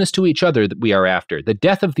closeness to each other that we are after, the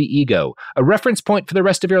death of the ego, a reference point for the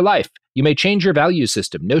rest of your life. You may change your value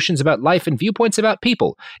system, notions about life, and viewpoints about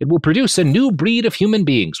people. It will produce a new breed of human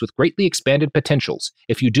beings with greatly expanded potentials.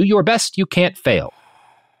 If you do your best, you can't fail."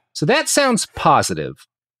 So that sounds positive.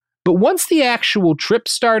 But once the actual trip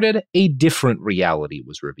started, a different reality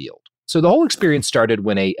was revealed. So the whole experience started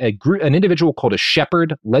when an individual called a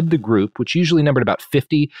shepherd led the group, which usually numbered about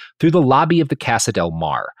 50, through the lobby of the Casa del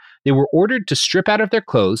Mar. They were ordered to strip out of their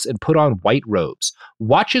clothes and put on white robes.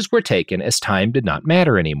 Watches were taken as time did not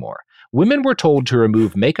matter anymore. Women were told to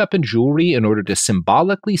remove makeup and jewelry in order to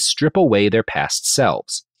symbolically strip away their past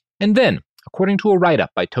selves. And then, according to a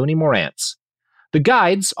write-up by Tony Morantz, the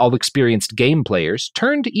guides, all experienced game players,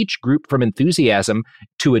 turned each group from enthusiasm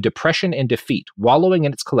to a depression and defeat, wallowing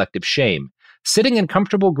in its collective shame. Sitting in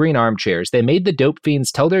comfortable green armchairs, they made the dope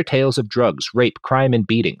fiends tell their tales of drugs, rape, crime, and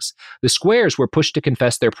beatings. The squares were pushed to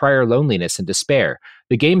confess their prior loneliness and despair.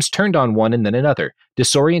 The games turned on one and then another.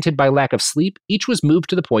 Disoriented by lack of sleep, each was moved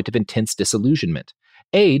to the point of intense disillusionment.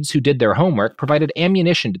 Aides, who did their homework, provided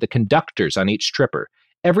ammunition to the conductors on each stripper.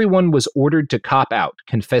 Everyone was ordered to cop out,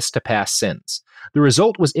 confess to past sins. The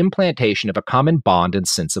result was implantation of a common bond and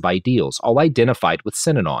sense of ideals, all identified with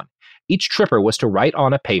Synanon. Each tripper was to write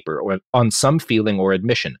on a paper or on some feeling or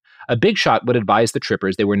admission. A big shot would advise the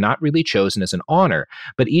trippers they were not really chosen as an honor,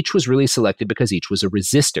 but each was really selected because each was a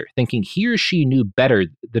resistor, thinking he or she knew better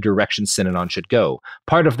the direction Synanon should go.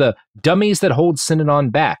 Part of the dummies that hold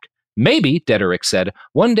Synanon back Maybe, Dederick said,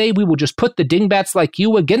 one day we will just put the dingbats like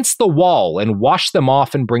you against the wall and wash them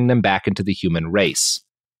off and bring them back into the human race.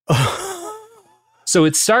 So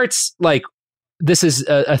it starts like, this is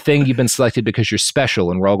a thing you've been selected because you're special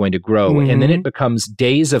and we're all going to grow. Mm-hmm. And then it becomes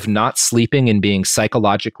days of not sleeping and being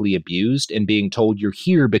psychologically abused and being told you're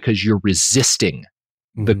here because you're resisting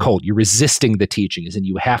the cult. You're resisting the teachings and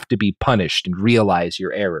you have to be punished and realize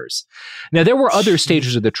your errors. Now, there were other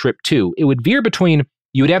stages of the trip too. It would veer between,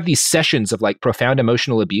 you would have these sessions of like profound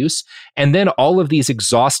emotional abuse, and then all of these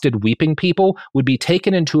exhausted, weeping people would be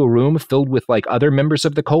taken into a room filled with like other members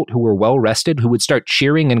of the cult who were well rested, who would start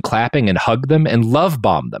cheering and clapping and hug them and love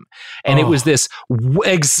bomb them. And it was this,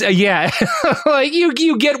 like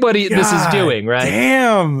you get what this is doing, right?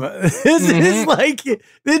 Damn, this is like,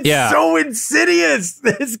 it's so insidious.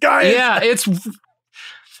 This guy is. You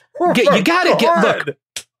gotta look.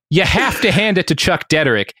 You have to hand it to Chuck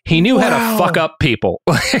Dederick. He knew how to fuck up people.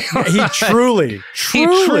 He truly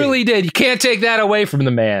did. You can't take that away from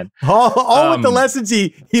the man. All with the lessons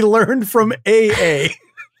he learned from AA.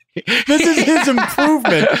 This is his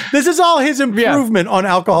improvement. This is all his improvement on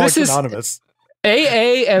Alcoholics Anonymous.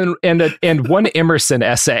 AA and one Emerson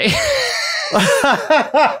essay.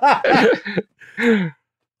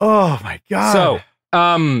 Oh my God. So,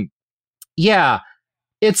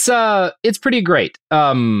 It's pretty great.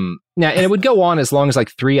 Now, and it would go on as long as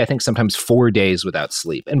like 3, I think sometimes 4 days without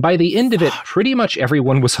sleep. And by the end of it, pretty much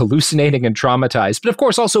everyone was hallucinating and traumatized, but of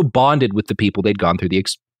course also bonded with the people they'd gone through the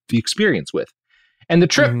experience with. And the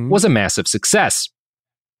trip was a massive success.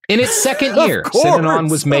 In its second year, Synanon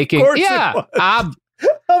was making, I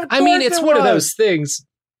mean, it's one of those things.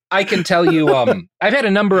 I can tell you, I've had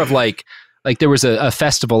a number of like there was a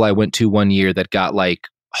festival I went to one year that got like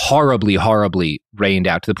horribly rained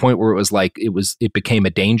out to the point where it was like it became a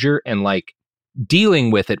danger, and like dealing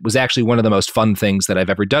with it was actually one of the most fun things that I've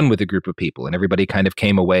ever done with a group of people, and everybody kind of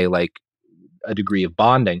came away like a degree of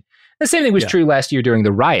bonding. The same thing was true last year during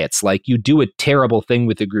the riots. Like you do a terrible thing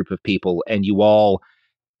with a group of people and you all,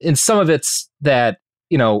 and some of it's that,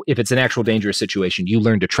 you know, if it's an actual dangerous situation, you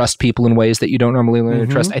learn to trust people in ways that you don't normally learn to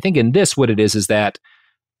trust. I think in this, what it is that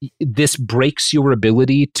this breaks your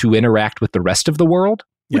ability to interact with the rest of the world,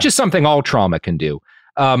 which is something all trauma can do.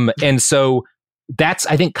 And so that's,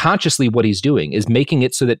 I think, consciously what he's doing is making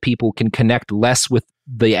it so that people can connect less with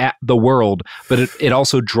the world, but it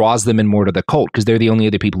also draws them in more to the cult because they're the only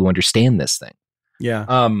other people who understand this thing.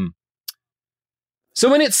 Yeah.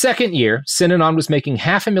 So in its second year, Synanon was making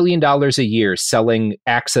 $500,000 a year selling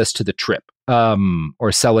access to the trip,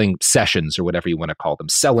 or selling sessions or whatever you want to call them,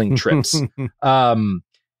 selling trips.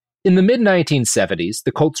 In the mid-1970s,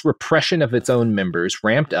 the cult's repression of its own members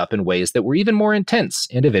ramped up in ways that were even more intense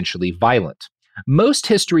and eventually violent. Most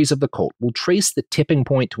histories of the cult will trace the tipping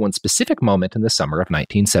point to one specific moment in the summer of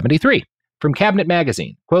 1973. From Cabinet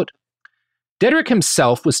Magazine, quote, Dederick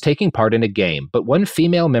himself was taking part in a game, but one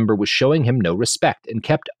female member was showing him no respect and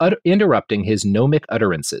kept interrupting his gnomic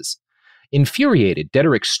utterances. Infuriated,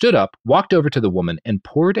 Dederick stood up, walked over to the woman, and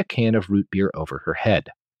poured a can of root beer over her head.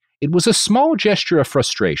 It was a small gesture of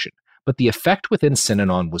frustration, but the effect within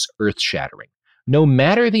Synanon was earth-shattering. No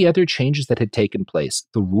matter the other changes that had taken place,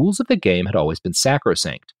 the rules of the game had always been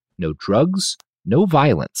sacrosanct. No drugs, no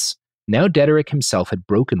violence. Now Dederick himself had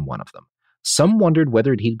broken one of them. Some wondered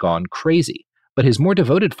whether he'd gone crazy, but his more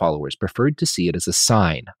devoted followers preferred to see it as a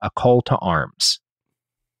sign, a call to arms.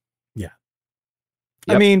 Yeah.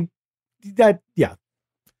 Yep. I mean,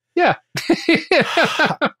 yeah.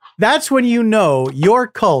 That's when you know your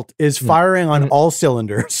cult is firing on all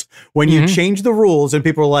cylinders. When you change the rules and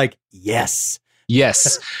people are like, yes.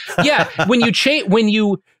 Yeah. When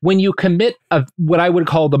you commit what I would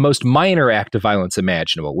call the most minor act of violence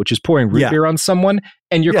imaginable, which is pouring root beer on someone,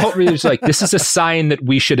 and your cult leader is like, this is a sign that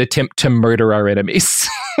we should attempt to murder our enemies.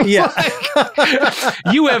 Yeah.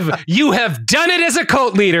 You have done it as a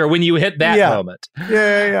cult leader when you hit that moment.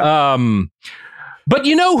 Yeah. But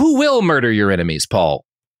you know who will murder your enemies, Paul?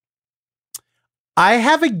 I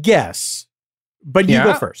have a guess, but you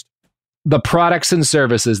go first. The products and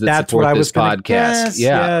services that support this podcast.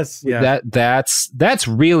 Yes. That's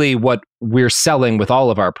really what we're selling with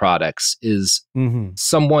all of our products is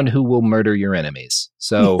someone who will murder your enemies.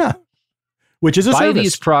 So, which is a buy service.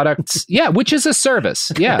 These products. Which is a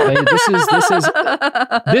service. Yeah, I mean,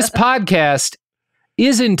 this podcast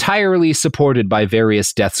is entirely supported by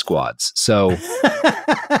various death squads. So,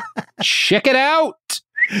 check it out.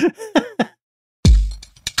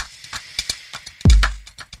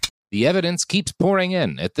 The evidence keeps pouring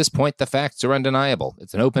in. At this point, the facts are undeniable.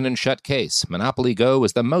 It's an open and shut case. Monopoly Go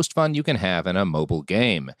is the most fun you can have in a mobile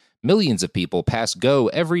game. Millions of people pass Go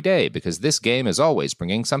every day because this game is always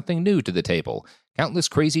bringing something new to the table. Countless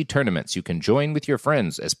crazy tournaments you can join with your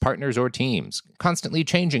friends as partners or teams. Constantly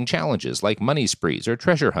changing challenges like money sprees or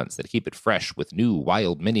treasure hunts that keep it fresh with new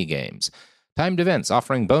wild mini-games. Timed events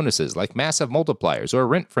offering bonuses like massive multipliers or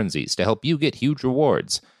rent frenzies to help you get huge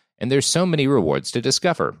rewards. And there's so many rewards to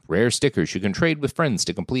discover. Rare stickers you can trade with friends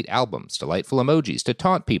to complete albums, delightful emojis to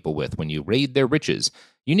taunt people with when you raid their riches,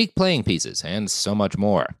 unique playing pieces, and so much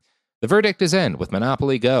more. The verdict is in with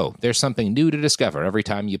Monopoly Go. There's something new to discover every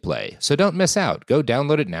time you play. So don't miss out. Go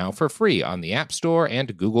download it now for free on the App Store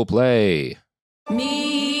and Google Play.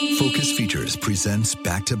 Focus Features presents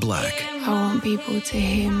Back to Black. I want people to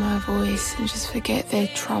hear my voice and just forget their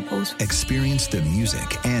troubles. Experience the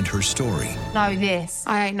music and her story. Know this,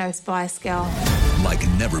 I ain't no Spice Girl. Like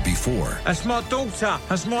never before. That's my daughter.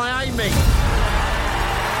 That's my Amy.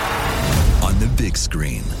 On the big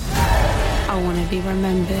screen. I want to be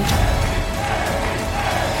remembered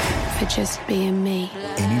for just being me.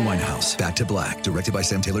 Amy Winehouse, Back to Black, directed by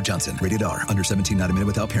Sam Taylor Johnson. Rated R, under 17, not a minute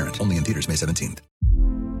without parent. Only in theaters May 17th.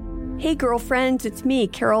 Hey girlfriends, it's me,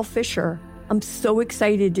 Carol Fisher. I'm so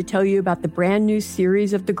excited to tell you about the brand new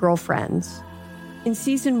series of The Girlfriends. In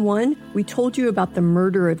season 1, we told you about the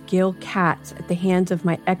murder of Gail Katz at the hands of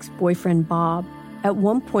my ex-boyfriend Bob. At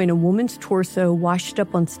one point, a woman's torso washed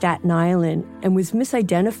up on Staten Island and was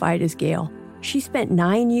misidentified as Gail. She spent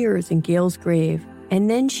 9 years in Gail's grave, and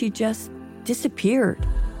then she just disappeared.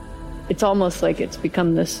 It's almost like it's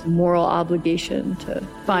become this moral obligation to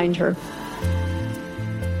find her.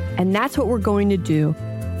 And that's what we're going to do.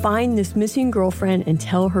 Find this missing girlfriend and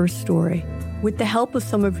tell her story. With the help of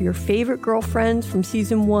some of your favorite girlfriends from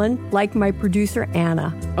season 1, like my producer,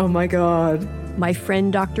 Anna. Oh my God. My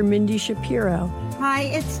friend, Dr. Mindy Shapiro. Hi,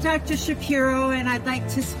 it's Dr. Shapiro, and I'd like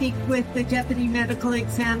to speak with the deputy medical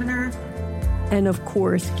examiner. And of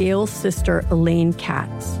course, Gail's sister, Elaine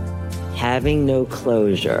Katz. Having no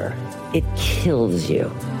closure, it kills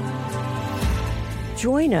you.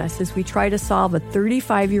 Join us as we try to solve a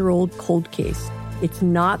 35-year-old cold case. It's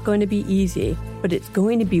not going to be easy, but it's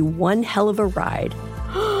going to be one hell of a ride.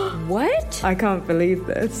 What? I can't believe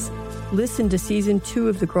this. Listen to season 2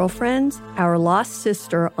 of The Girlfriends, Our Lost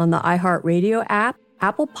Sister on the iHeartRadio app,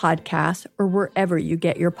 Apple Podcasts, or wherever you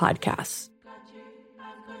get your podcasts.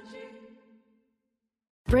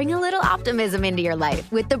 Bring a little optimism into your life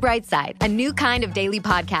with The Bright Side, a new kind of daily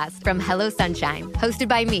podcast from Hello Sunshine, hosted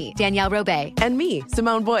by me, Danielle Robay. And me,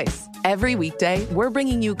 Simone Boyce. Every weekday, we're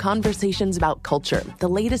bringing you conversations about culture, the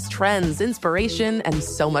latest trends, inspiration, and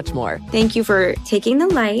so much more. Thank you for taking the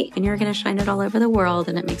light, and you're going to shine it all over the world,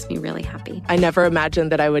 and it makes me really happy. I never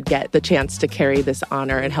imagined that I would get the chance to carry this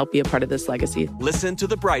honor and help be a part of this legacy. Listen to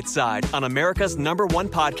The Bright Side on America's #1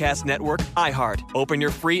 podcast network, iHeart. Open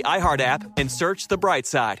your free iHeart app and search The Bright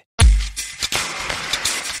Side.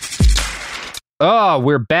 Oh,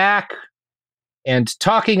 we're back and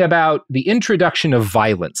talking about the introduction of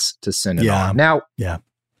violence to Synanon. Yeah. Now, yeah.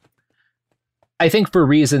 I think for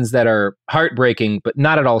reasons that are heartbreaking, but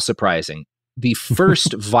not at all surprising, the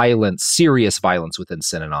first violence, serious violence within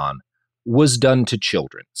Synanon was done to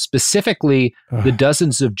children, specifically the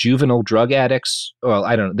dozens of juvenile drug addicts. Well,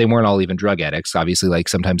 I don't know. They weren't all even drug addicts. Obviously, like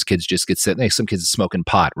sometimes kids just get sent, like some kids smoking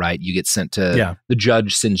pot, right? You get sent to, the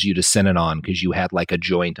judge sends you to Synanon because you had like a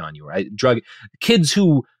joint on you, right? Kids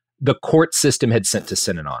who the court system had sent to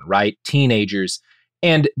Synanon, right? Teenagers.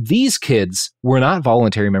 And these kids were not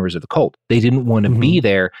voluntary members of the cult. They didn't want to be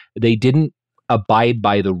there. They didn't abide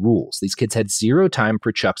by the rules. These kids had zero time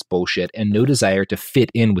for Chuck's bullshit and no desire to fit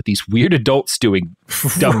in with these weird adults doing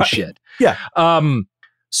dumb shit. Yeah.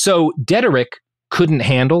 So Dederick couldn't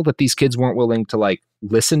handle that these kids weren't willing to like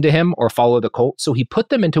listen to him or follow the cult. So he put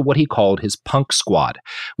them into what he called his punk squad,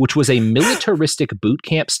 which was a militaristic boot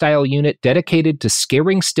camp style unit dedicated to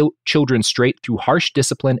scaring children straight through harsh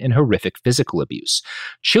discipline and horrific physical abuse.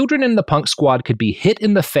 Children in the punk squad could be hit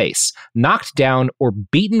in the face, knocked down, or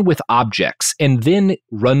beaten with objects and then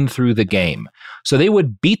run through the game. So they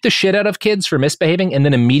would beat the shit out of kids for misbehaving and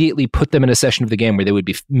then immediately put them in a session of the game where they would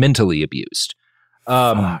be mentally abused.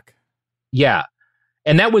 Fuck. Yeah.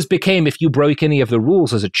 And that became, if you broke any of the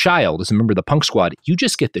rules as a child, as a member of the punk squad, you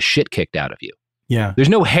just get the shit kicked out of you. Yeah. There's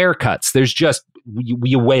no haircuts. There's just,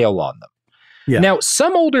 you wail on them. Yeah. Now,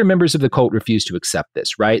 some older members of the cult refuse to accept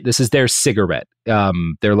this, right? This is their cigarette.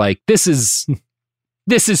 They're like, this is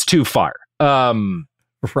too far.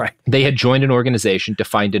 Right. They had joined an organization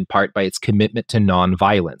defined in part by its commitment to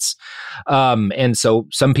nonviolence. And so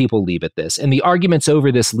some people leave at this. And the arguments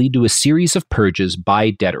over this lead to a series of purges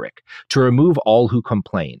by Dederick to remove all who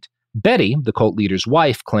complained. Betty, the cult leader's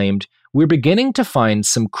wife, claimed, "We're beginning to find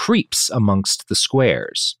some creeps amongst the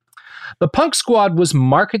squares." The punk squad was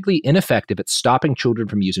markedly ineffective at stopping children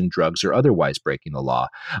from using drugs or otherwise breaking the law,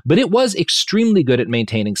 but it was extremely good at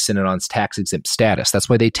maintaining Synanon's tax-exempt status. That's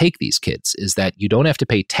why they take these kids, is that you don't have to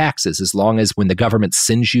pay taxes as long as when the government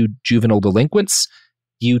sends you juvenile delinquents,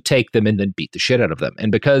 you take them and then beat the shit out of them.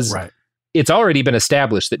 And because it's already been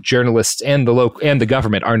established that journalists and the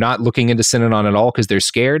government are not looking into Synanon at all because they're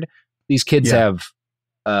scared, these kids have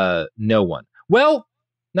no one. Well,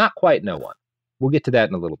 not quite no one. We'll get to that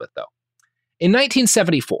in a little bit, though. In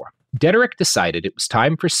 1974, Dederick decided it was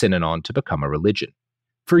time for Synanon to become a religion.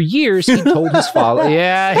 For years, he told his followers,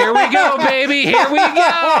 "Yeah, here we go, baby, here we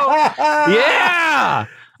go, yeah."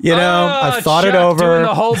 You know, I've thought it over. Doing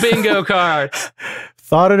the whole bingo card.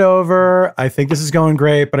 Thought it over. I think this is going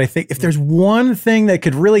great, but I think if there's one thing that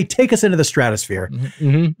could really take us into the stratosphere,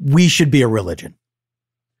 we should be a religion.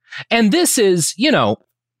 And this is,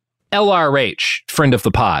 LRH, friend of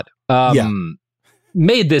the pod.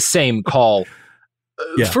 Made this same call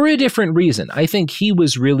for a different reason. I think he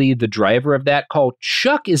was really the driver of that call.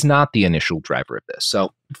 Chuck is not the initial driver of this.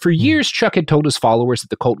 So for years, Chuck had told his followers that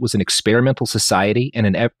the cult was an experimental society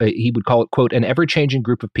and he would call it, quote, an ever-changing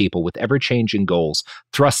group of people with ever-changing goals,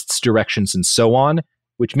 thrusts, directions, and so on,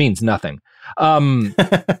 which means nothing. And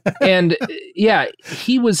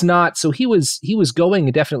he was not. So he was going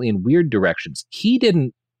definitely in weird directions. He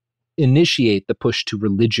didn't initiate the push to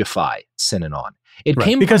religify Synanon. It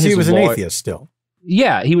came because he was an atheist still.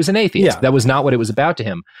 Yeah, he was an atheist. That was not what it was about to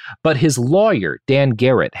him. But his lawyer, Dan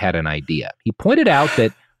Garrett, had an idea. He pointed out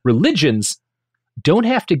that religions don't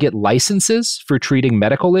have to get licenses for treating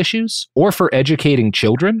medical issues or for educating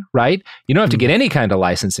children, right? You don't have to get any kind of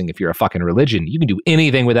licensing if you're a fucking religion. You can do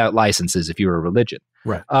anything without licenses if you're a religion.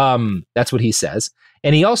 Right. That's what he says.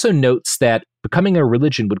 And he also notes that becoming a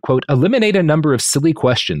religion would, quote, eliminate a number of silly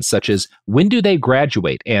questions such as when do they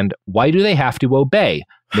graduate and why do they have to obey?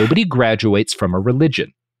 Nobody graduates from a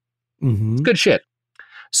religion. It's good shit.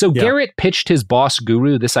 So Garrett pitched his boss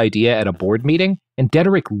guru this idea at a board meeting, and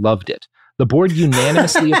Dederick loved it. The board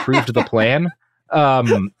unanimously approved the plan. Board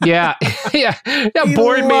meeting.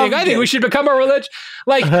 I think we should become a religion.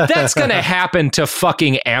 Like, that's going to happen to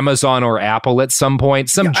fucking Amazon or Apple at some point.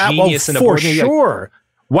 Some genius in a board meeting. Sure. Like,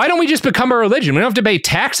 why don't we just become a religion? We don't have to pay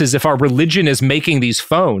taxes if our religion is making these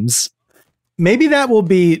phones. Maybe that will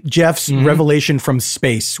be Jeff's revelation from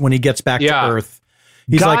space when he gets back to Earth.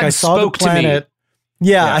 He's God like, I saw the planet.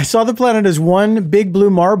 Yeah, I saw the planet as one big blue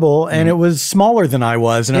marble, and it was smaller than I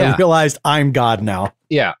was, and I realized I'm God now.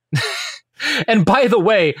 Yeah. And by the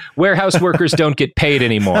way, warehouse workers don't get paid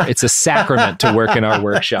anymore. It's a sacrament to work in our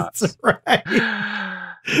workshops. That's right.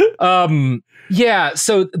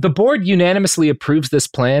 So the board unanimously approves this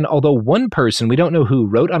plan, although one person, we don't know who,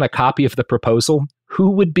 wrote on a copy of the proposal, who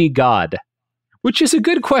would be God? Which is a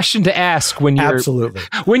good question to ask when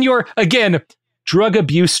you're again, drug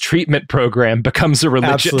abuse treatment program becomes a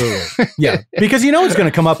religion. Absolutely. Yeah. Because it's going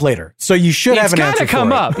to come up later. So you should have an answer. It's got to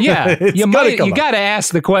come up. Yeah. You got to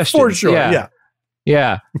ask the question. For sure.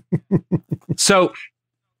 Yeah. So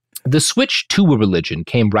the switch to a religion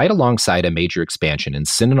came right alongside a major expansion in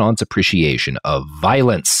Synanon's appreciation of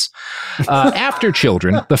violence. After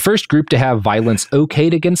children, the first group to have violence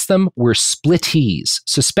okayed against them were splittees,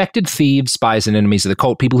 suspected thieves, spies, and enemies of the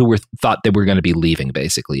cult, people who thought they were going to be leaving,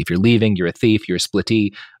 basically. If you're leaving, you're a thief, you're a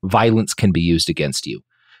splittee, violence can be used against you.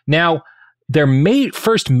 Now, their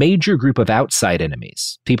first major group of outside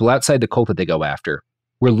enemies, people outside the cult that they go after,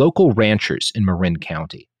 were local ranchers in Marin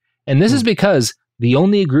County. And this is because the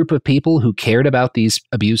only group of people who cared about these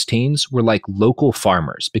abused teens were like local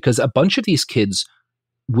farmers, because a bunch of these kids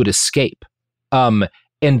would escape. And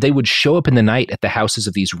they would show up in the night at the houses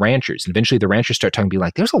of these ranchers. And eventually the ranchers start talking, be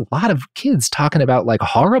like, there's a lot of kids talking about like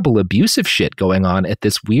horrible abusive shit going on at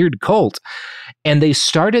this weird cult. And they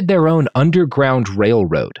started their own underground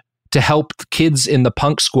railroad to help kids in the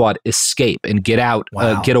punk squad escape and get out,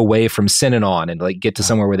 get away from Synanon and like get to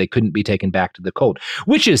somewhere where they couldn't be taken back to the cult,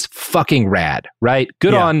 which is fucking rad, right?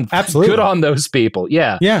 Good on those people.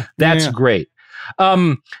 Yeah. That's great.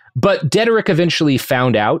 But Dederick eventually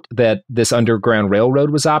found out that this underground railroad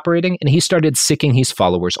was operating, and he started sicking his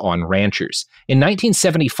followers on ranchers. In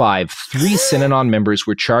 1975, 3 Synanon members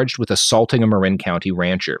were charged with assaulting a Marin County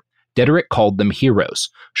rancher. Dederick called them heroes.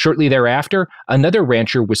 Shortly thereafter, another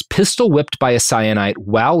rancher was pistol whipped by a cyanide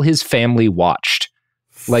while his family watched.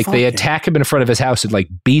 Like, they attack him in front of his house and like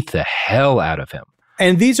beat the hell out of him.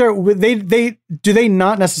 And these are do they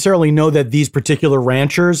not necessarily know that these particular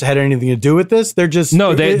ranchers had anything to do with this? They're just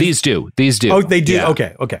these do. Oh, they do. Yeah.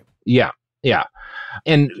 Okay. Yeah.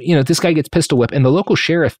 And this guy gets pistol whipped, and the local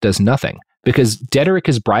sheriff does nothing because Dederick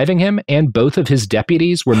is bribing him, and both of his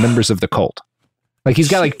deputies were members of the cult. Like he's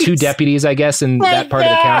got like 2 deputies, I guess, in that part of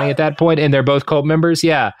the county at that point, and they're both cult members.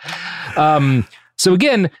 Yeah. So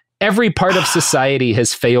again, every part of society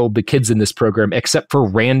has failed the kids in this program except for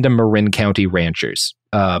random Marin County ranchers.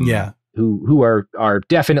 Who are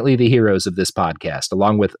definitely the heroes of this podcast,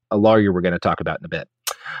 along with a lawyer we're going to talk about in a bit.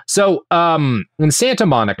 So in Santa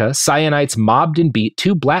Monica, Cyanites mobbed and beat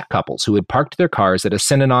 2 black couples who had parked their cars at a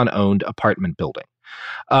Synanon-owned apartment building.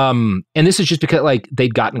 And this is just because like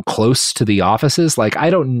they'd gotten close to the offices. Like, I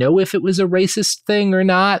don't know if it was a racist thing or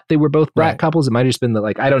not. They were both black couples. It might have just been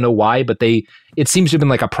I don't know why, but it seems to have been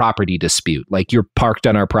like a property dispute. Like, you're parked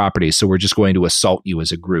on our property, so we're just going to assault you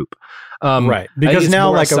as a group. Right. Because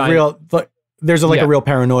now there's a real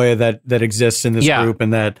paranoia that exists in this group,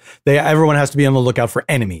 and that everyone has to be on the lookout for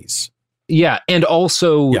enemies. Yeah. And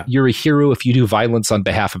also you're a hero if you do violence on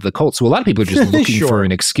behalf of the cult. So a lot of people are just looking for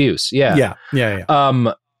an excuse. Yeah.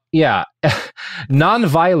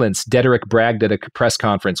 Non-violence, Dederick bragged at a press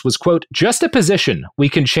conference, was, quote, just a position. We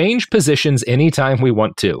can change positions anytime we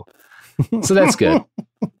want to. So that's good.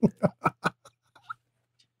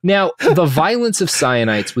 Now, the violence of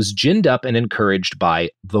Cyanites was ginned up and encouraged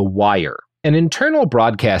by The Wire, an internal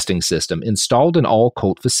broadcasting system installed in all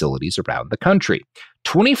cult facilities around the country.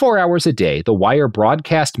 24 hours a day, The Wire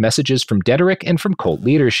broadcast messages from Dederick and from cult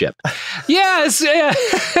leadership. Yes, yeah.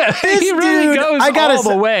 He really goes all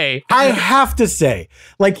the way. I have to say,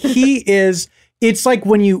 like, he is. It's like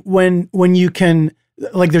when you can.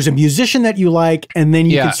 Like, there's a musician that you like, and then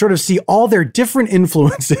you can sort of see all their different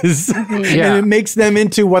influences, and it makes them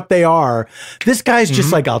into what they are. This guy's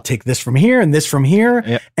just like, I'll take this from here and this from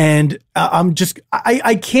here, and I'm just,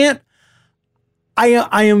 I can't.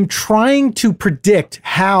 I am trying to predict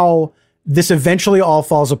how this eventually all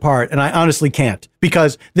falls apart, and I honestly can't,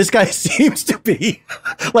 because this guy seems to be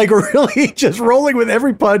like really just rolling with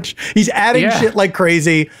every punch. He's adding shit like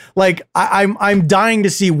crazy. Like, I'm dying to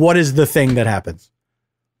see what is the thing that happens.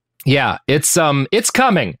 Yeah, it's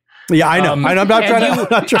coming. Yeah, I know. I'm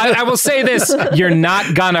not trying. I will say this: you're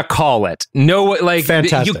not gonna call it. No, like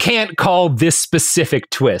you can't call this specific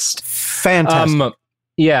twist. Fantastic.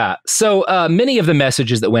 Yeah. So many of the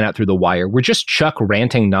messages that went out through The Wire were just Chuck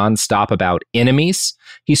ranting nonstop about enemies.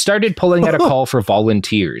 He started pulling out a call for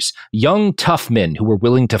volunteers, young, tough men who were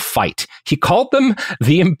willing to fight. He called them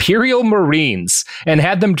the Imperial Marines and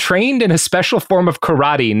had them trained in a special form of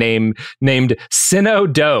karate named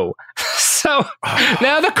Synanon. So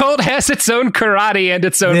now the cult has its own karate and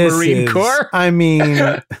its own Marine Corps. I mean,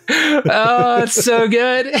 oh, it's so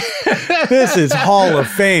good. This is Hall of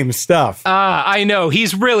Fame stuff. I know.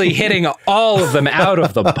 He's really hitting all of them out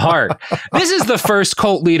of the park. This is the first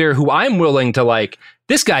cult leader who I'm willing to like.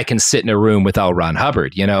 This guy can sit in a room with L. Ron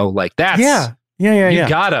Hubbard, like that's you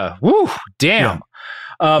gotta, damn.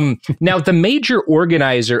 Yeah. Now, the major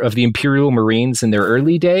organizer of the Imperial Marines in their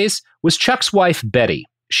early days was Chuck's wife, Betty.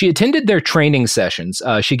 She attended their training sessions.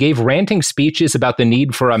 She gave ranting speeches about the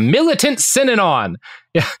need for a militant Synanon.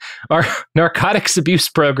 Our narcotics abuse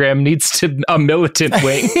program needs a militant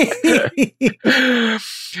wing.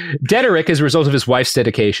 Dederick, as a result of his wife's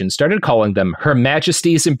dedication, started calling them Her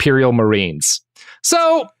Majesty's Imperial Marines.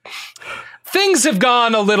 So things have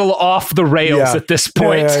gone a little off the rails at this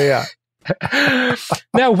point.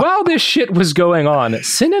 Now, while this shit was going on,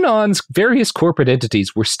 Synanon's various corporate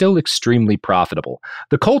entities were still extremely profitable.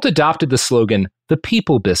 The cult adopted the slogan, the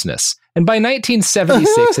people business. And by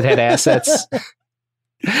 1976, it had assets.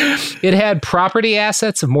 It had property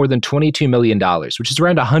assets of more than $22 million, which is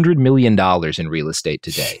around $100 million in real estate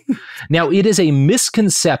today. Now, it is a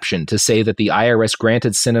misconception to say that the IRS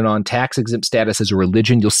granted Synanon tax-exempt status as a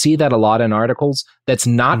religion. You'll see that a lot in articles. That's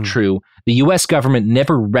not true. The U.S. government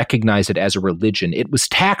never recognized it as a religion. It was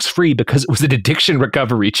tax-free because it was an addiction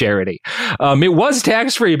recovery charity. It was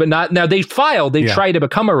tax-free, but not. Now, they try to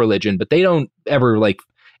become a religion, but they don't ever like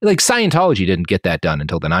Scientology didn't get that done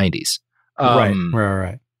until the 90s.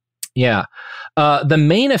 Right. Yeah. The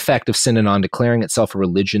main effect of Synanon declaring itself a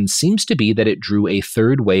religion seems to be that it drew a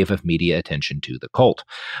third wave of media attention to the cult.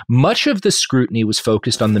 Much of the scrutiny was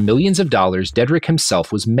focused on the millions of dollars Dederick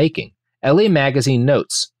himself was making. LA Magazine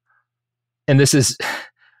notes, and this is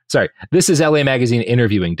LA Magazine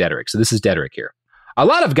interviewing Dederick. So this is Dederick here. A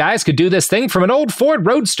lot of guys could do this thing from an old Ford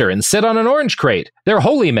Roadster and sit on an orange crate. They're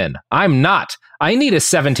holy men. I'm not. I need a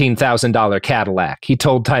 $17,000 Cadillac, he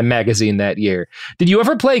told Time magazine that year. Did you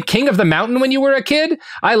ever play King of the Mountain when you were a kid?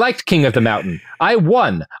 I liked King of the Mountain. I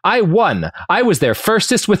won. I was their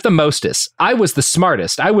firstest with the mostest. I was the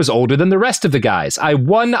smartest. I was older than the rest of the guys. I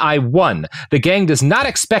won. The gang does not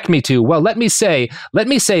expect me to. Well, let me say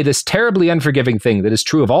this terribly unforgiving thing that is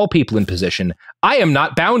true of all people in position. I am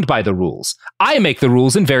not bound by the rules. I make the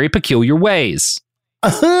rules in very peculiar ways.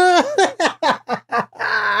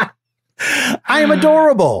 I am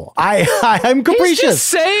adorable. I'm capricious. He's just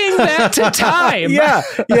saying that to Time. Yeah.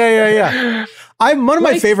 One of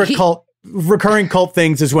my favorite recurring cult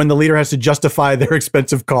things is when the leader has to justify their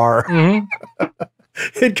expensive car. Mm-hmm.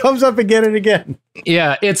 It comes up again and again.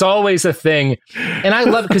 Yeah, it's always a thing. And I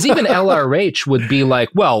love, because even LRH would be like,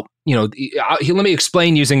 well, let me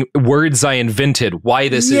explain using words I invented why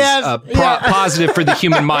this is positive for the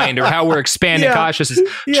human mind, or how we're expanding consciousness.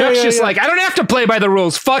 Chuck's just like, I don't have to play by the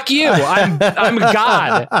rules. Fuck you. I'm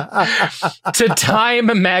God. To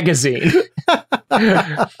Time magazine.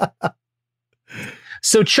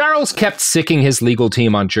 So Charles kept sicking his legal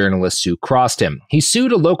team on journalists who crossed him. He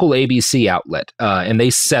sued a local ABC outlet, and they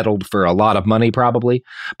settled for a lot of money, probably.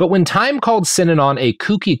 But when Time called Synanon a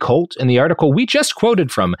kooky cult in the article we just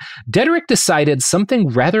quoted from, Dedrick decided something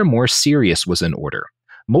rather more serious was in order.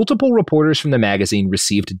 Multiple reporters from the magazine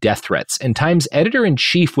received death threats, and Time's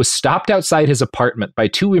editor-in-chief was stopped outside his apartment by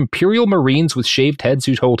 2 Imperial Marines with shaved heads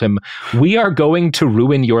who told him, "We are going to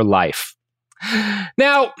ruin your life."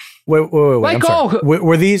 Now, wait. Like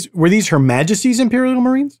were these Her Majesty's Imperial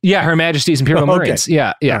Marines? Yeah, Her Majesty's Imperial Marines.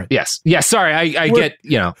 Yeah, right. Yes. Sorry, I get.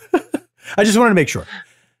 I just wanted to make sure.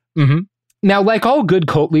 Mm-hmm. Now, like all good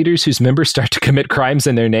cult leaders whose members start to commit crimes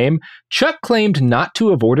in their name, Chuck claimed not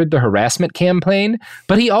to have ordered the harassment campaign,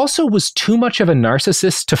 but he also was too much of a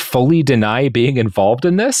narcissist to fully deny being involved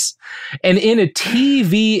in this. And in a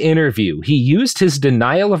TV interview, he used his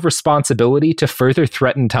denial of responsibility to further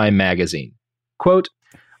threaten Time magazine. Quote,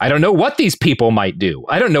 "I don't know what these people might do.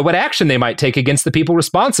 I don't know what action they might take against the people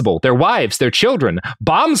responsible, their wives, their children.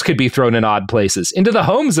 Bombs could be thrown in odd places, into the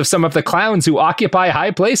homes of some of the clowns who occupy high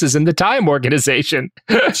places in the Time organization."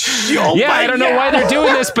 I don't know why they're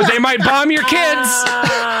doing this, but they might bomb your kids.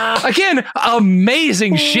 Again,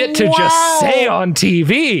 amazing shit to just say on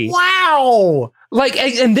TV. Wow.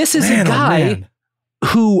 And this is a guy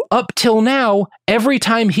who, up till now, every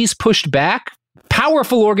time he's pushed back,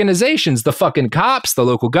 powerful organizations, the fucking cops, the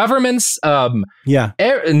local governments,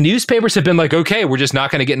 newspapers have been like, okay, we're just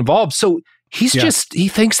not going to get involved. So he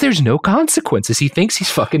thinks there's no consequences. He thinks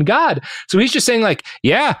he's fucking God. So he's just saying like,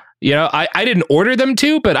 I didn't order them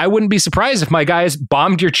to, but I wouldn't be surprised if my guys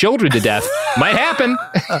bombed your children to death. Might happen.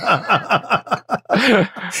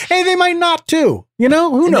 Hey, they might not too. Who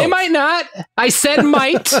knows? They might not. I said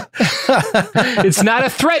might. It's not a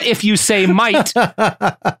threat if you say might.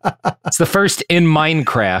 It's the first in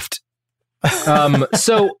Minecraft.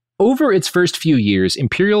 So over its first few years,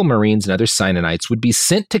 Imperial Marines and other Synanites would be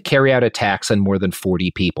sent to carry out attacks on more than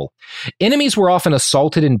 40 people. Enemies were often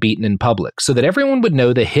assaulted and beaten in public so that everyone would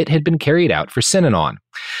know the hit had been carried out for Synanon.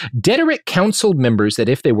 Dedrick counseled members that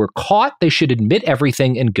if they were caught, they should admit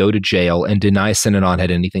everything and go to jail and deny Synanon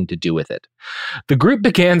had anything to do with it. The group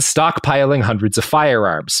began stockpiling hundreds of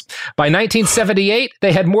firearms. By 1978,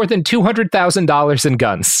 they had more than $200,000 in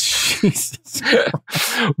guns. Jesus.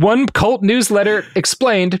 One cult newsletter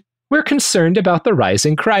explained, "We're concerned about the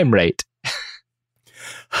rising crime rate."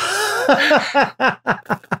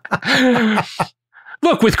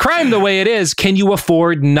 Look, with crime the way it is, can you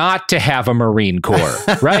afford not to have a Marine Corps,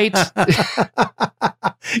 right?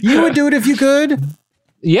 You would do it if you could.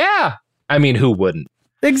 Yeah. I mean, who wouldn't?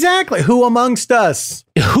 Exactly. Who amongst us?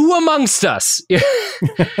 Who amongst us?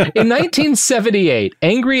 In 1978,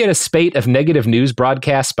 angry at a spate of negative news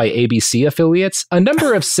broadcasts by ABC affiliates, a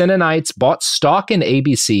number of Synanites bought stock in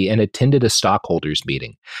ABC and attended a stockholders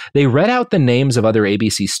meeting. They read out the names of other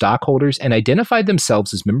ABC stockholders and identified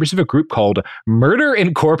themselves as members of a group called Murder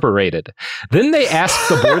Incorporated. Then they asked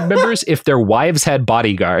the board members if their wives had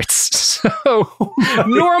bodyguards. So,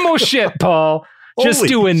 normal shit, Paul. Just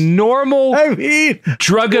doing normal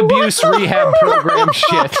drug abuse rehab program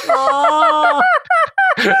shit.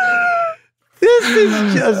 This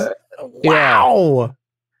is just wow.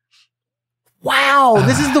 Wow,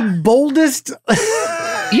 this is the boldest.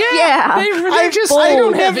 I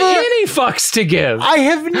don't have any fucks to give. I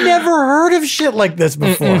have never heard of shit like this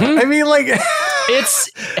before. Mm-hmm. I mean, like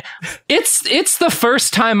it's the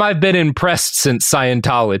first time I've been impressed since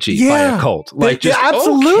Scientology by a cult. Like, just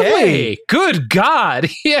absolutely. Okay, good God,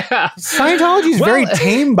 yeah. Scientology is very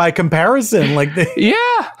tame by comparison. Like,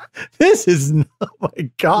 this is, oh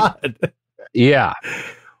my God. Yeah.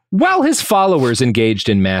 While his followers engaged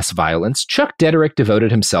in mass violence, Chuck Dederick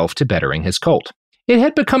devoted himself to bettering his cult. It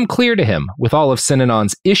had become clear to him, with all of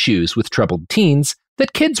Synanon's issues with troubled teens,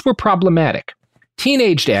 that kids were problematic.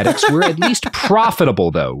 Teenaged addicts were at least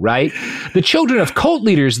profitable, though, right? The children of cult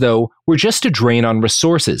leaders, though, were just a drain on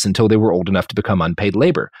resources until they were old enough to become unpaid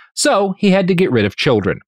labor. So he had to get rid of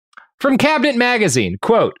children. From Cabinet Magazine,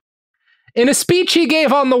 quote, "In a speech he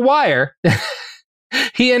gave on The Wire,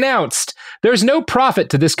 he announced, 'There's no profit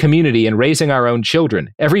to this community in raising our own children.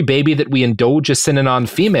 Every baby that we indulge a Synanon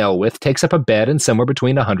female with takes up a bed and somewhere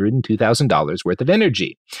between $100 and $2,000 worth of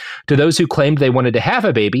energy.' To those who claimed they wanted to have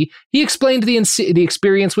a baby, he explained the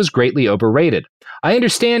experience was greatly overrated. 'I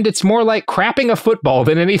understand it's more like crapping a football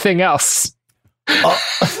than anything else.'"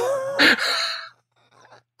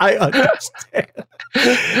 I understand.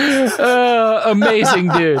 Amazing,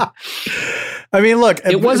 dude. I mean, look,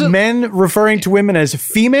 it wasn't men referring to women as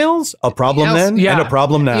females, a problem then and a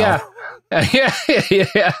problem now. Yeah.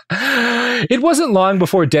 It wasn't long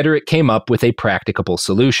before Dederick came up with a practicable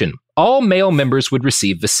solution. All male members would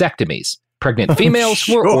receive vasectomies. Pregnant females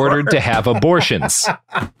were ordered to have abortions.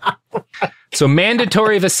 So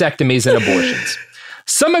mandatory vasectomies and abortions.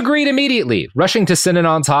 Some agreed immediately, rushing to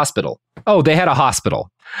Synanon's hospital. Oh, they had a hospital.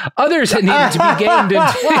 Others needed to be gamed into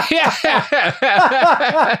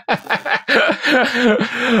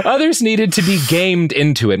Others needed to be gamed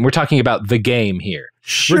into it. And we're talking about the game here.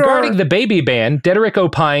 Sure. Regarding the baby ban, Dederick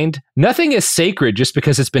opined, "Nothing is sacred just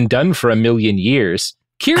because it's been done for 1,000,000 years."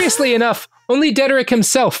 Curiously enough, only Dederick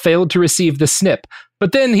himself failed to receive the snip,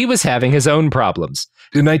 but then he was having his own problems.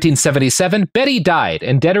 In 1977, Betty died,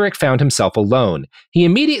 and Dederick found himself alone. He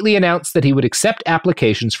immediately announced that he would accept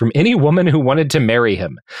applications from any woman who wanted to marry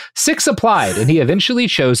him. 6 applied, and he eventually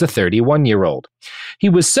chose a 31-year-old. He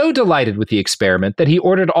was so delighted with the experiment that he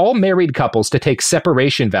ordered all married couples to take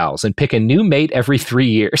separation vows and pick a new mate every 3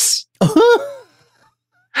 years.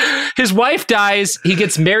 His wife dies, he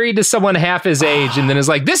gets married to someone half his age, and then is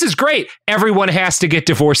like, "This is great. Everyone has to get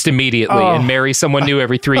divorced immediately and marry someone new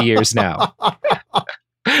every 3 years now."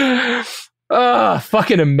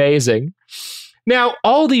 Fucking amazing. Now,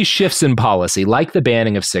 all these shifts in policy, like the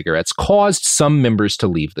banning of cigarettes, caused some members to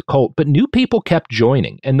leave the cult, but new people kept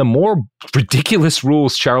joining. And the more ridiculous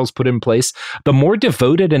rules Charles put in place, the more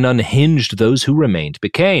devoted and unhinged those who remained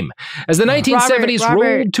became. As the 1970s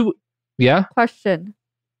rolled to... Yeah? Question.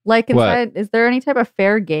 Like, is there any type of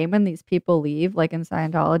fair game when these people leave, like in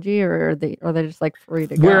Scientology, or are they just like free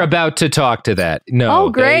to go? We're about to talk to that. No. Oh,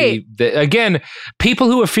 great. Again, people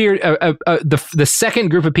who have feared, the second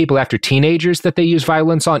group of people after teenagers that they use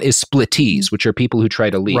violence on is splittees, which are people who try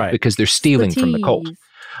to leave because they're stealing from the cult.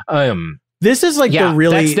 This is like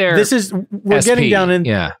we're getting down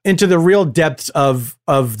into the real depths of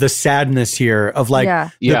the sadness here of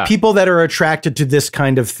like the people that are attracted to this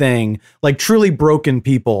kind of thing, like truly broken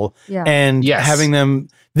people and having them.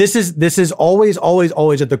 This is always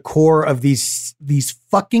at the core of these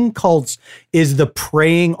fucking cults is the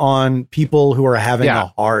preying on people who are having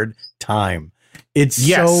a hard time. It's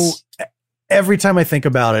so, every time I think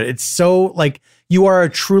about it, it's so like you are a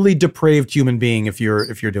truly depraved human being if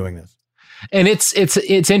you're doing this. And it's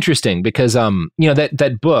interesting because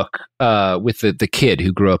that book with the kid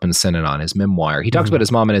who grew up in Synanon, his memoir, he talks about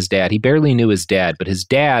his mom and his dad. He barely knew his dad, but his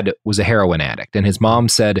dad was a heroin addict, and his mom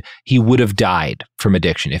said he would have died from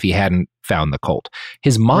addiction if he hadn't found the cult.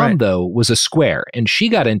 His mom, though, was a square, and she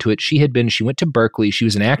got into it. She went to Berkeley. She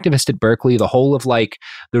was an activist at Berkeley the whole of like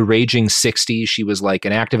the raging 60s. She was like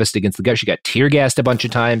an activist against the government. She got tear gassed a bunch of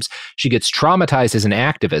times. She gets traumatized as an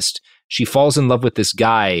activist. She falls in love with this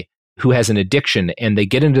guy who has an addiction, and they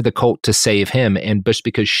get into the cult to save him. And just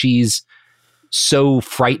because she's so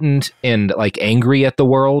frightened and like angry at the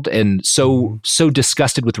world and so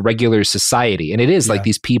disgusted with regular society. And it is like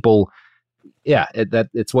these people. Yeah,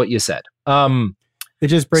 it's what you said. It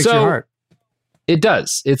just breaks your heart. It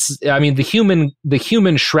does. The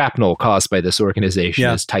human shrapnel caused by this organization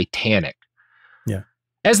is titanic. Yeah.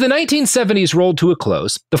 As the 1970s rolled to a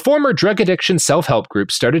close, the former drug addiction self-help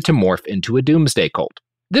group started to morph into a doomsday cult.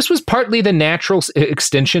 This was partly the natural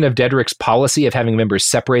extension of Dederick's policy of having members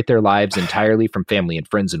separate their lives entirely from family and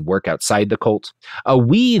friends and work outside the cult. A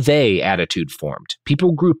we-they attitude formed.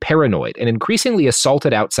 People grew paranoid and increasingly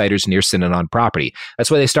assaulted outsiders near Synanon property. That's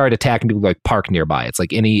why they started attacking people like park nearby. It's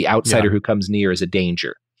like any outsider who comes near is a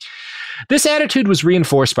danger. This attitude was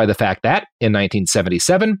reinforced by the fact that, in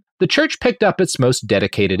 1977, the church picked up its most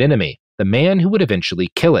dedicated enemy, the man who would eventually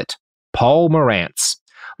kill it, Paul Morantz.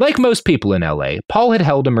 Like most people in LA, Paul had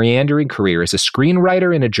held a meandering career as a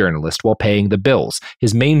screenwriter and a journalist while paying the bills.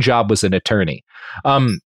 His main job was an attorney.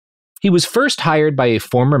 He was first hired by a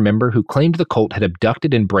former member who claimed the cult had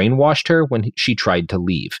abducted and brainwashed her when she tried to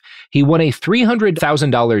leave. He won a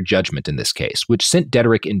 $300,000 judgment in this case, which sent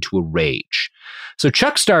Dedrick into a rage. So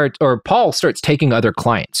Paul starts taking other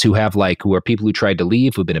clients who are people who tried to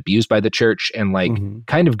leave, who've been abused by the church, and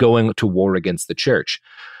kind of going to war against the church.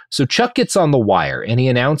 So Chuck gets on the wire, and he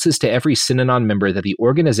announces to every Synanon member that the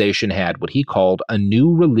organization had what he called a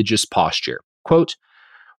new religious posture. Quote,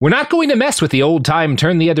 "We're not going to mess with the old-time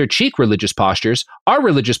turn-the-other-cheek religious postures. Our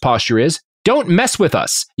religious posture is, don't mess with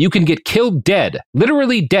us. You can get killed dead,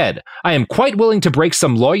 literally dead. I am quite willing to break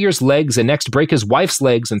some lawyer's legs and next break his wife's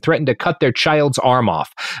legs and threaten to cut their child's arm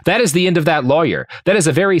off. That is the end of that lawyer. That is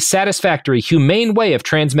a very satisfactory, humane way of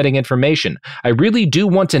transmitting information. I really do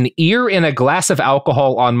want an ear and a glass of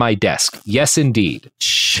alcohol on my desk. Yes, indeed."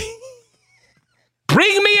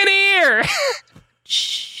 Bring me an ear!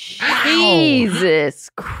 Jesus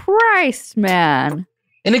Christ, man.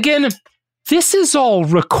 And again, this is all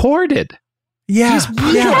recorded. Yeah.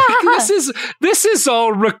 This is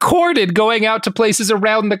all recorded going out to places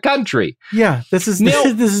around the country. Yeah, this is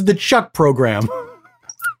the Chuck program.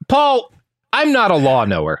 Paul, I'm not a law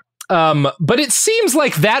knower. But it seems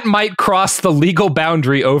like that might cross the legal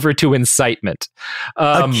boundary over to incitement.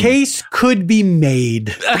 A case could be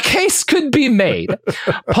made.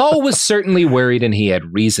 Paul was certainly worried, and he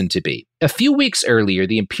had reason to be. A few weeks earlier,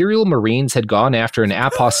 the Imperial Marines had gone after an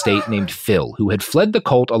apostate named Phil, who had fled the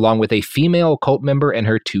cult along with a female cult member and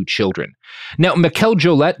her 2 children. Now, Mikel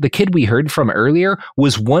Jolette, the kid we heard from earlier,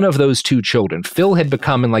 was one of those 2 children. Phil had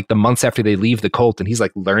become, in the months after they leave the cult, and he's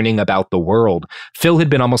learning about the world. Phil had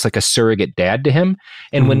been almost like a surrogate dad to him.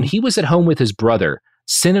 And when he was at home with his brother,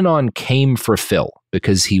 Synanon came for Phil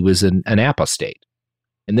because he was an apostate.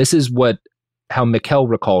 And this is how Mikel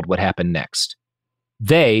recalled what happened next.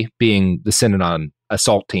 They, being the Synanon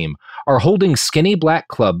assault team, are holding skinny black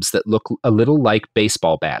clubs that look a little like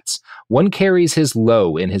baseball bats. One carries his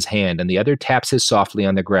low in his hand and the other taps his softly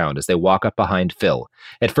on the ground as they walk up behind Phil.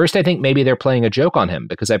 At first I think maybe they're playing a joke on him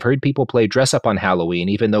because I've heard people play dress up on Halloween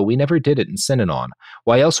even though we never did it in Synanon.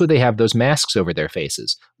 Why else would they have those masks over their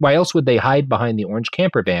faces? Why else would they hide behind the orange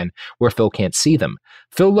camper van where Phil can't see them?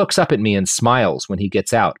 Phil looks up at me and smiles when he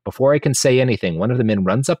gets out. Before I can say anything, one of the men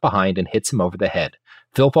runs up behind and hits him over the head.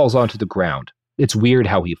 Phil falls onto the ground. It's weird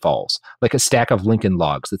how he falls, like a stack of Lincoln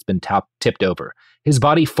logs that's been tipped over. His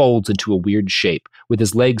body folds into a weird shape, with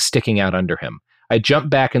his legs sticking out under him. I jump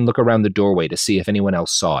back and look around the doorway to see if anyone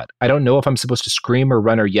else saw it. I don't know if I'm supposed to scream or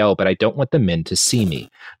run or yell, but I don't want the men to see me.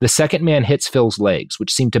 The second man hits Phil's legs,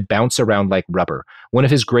 which seem to bounce around like rubber. One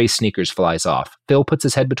of his gray sneakers flies off. Phil puts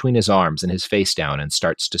his head between his arms and his face down and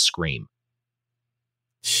starts to scream.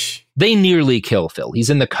 They nearly kill Phil. He's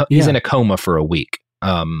in a coma for a week.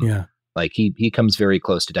 He comes very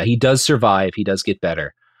close to die. He does survive. He does get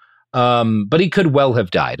better. But he could well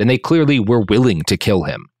have died. And they clearly were willing to kill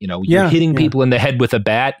him. You're hitting people in the head with a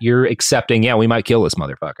bat. You're accepting, we might kill this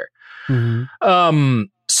motherfucker. Mm-hmm.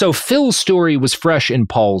 So Phil's story was fresh in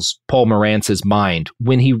Paul Morantz's mind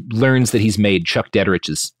when he learns that he's made Chuck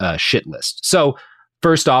Dedrich's shit list. So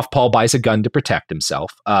first off, Paul buys a gun to protect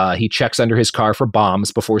himself. He checks under his car for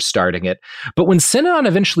bombs before starting it. But when Synanon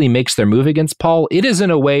eventually makes their move against Paul, it is in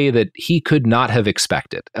a way that he could not have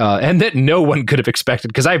expected. And that no one could have expected,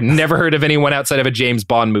 because I've never heard of anyone outside of a James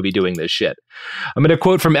Bond movie doing this shit. I'm going to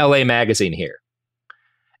quote from LA Magazine here.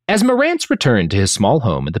 As Morantz returned to his small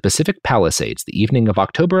home in the Pacific Palisades the evening of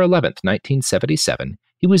October 11th, 1977,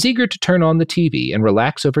 he was eager to turn on the TV and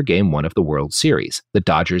relax over Game 1 of the World Series, the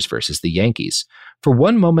Dodgers versus the Yankees. For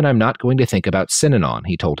one moment, I'm not going to think about Synanon,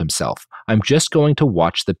 he told himself. I'm just going to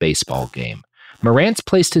watch the baseball game. Morantz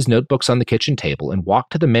placed his notebooks on the kitchen table and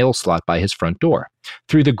walked to the mail slot by his front door.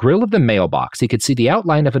 Through the grill of the mailbox, he could see the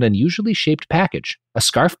outline of an unusually shaped package. A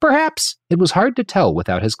scarf, perhaps? It was hard to tell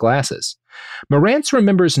without his glasses. Morantz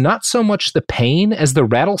remembers not so much the pain as the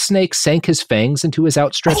rattlesnake sank his fangs into his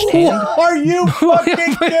outstretched hand. Are you fucking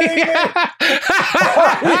kidding me?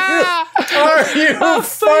 Are you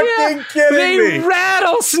fucking kidding me? They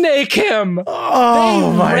rattlesnake him.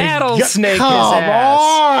 Oh, my rattlesnake God. his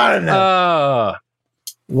ass. Come on.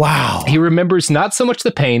 Wow. He remembers not so much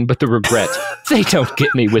the pain, but the regret. They don't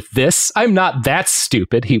get me with this. I'm not that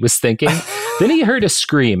stupid, he was thinking. Then he heard a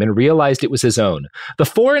scream and realized it was his own. The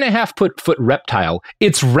 4.5-foot reptile,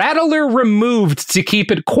 its rattler removed to keep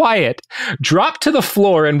it quiet, dropped to the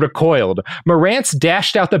floor and recoiled. Morantz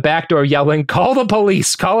dashed out the back door yelling, "Call the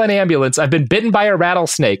police, call an ambulance. I've been bitten by a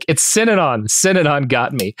rattlesnake. It's Synanon. Synanon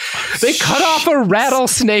got me." They cut off a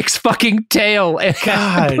rattlesnake's fucking tail and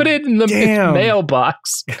put it in the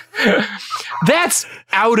mailbox. That's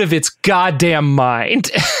out of its goddamn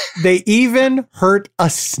mind. They even hurt a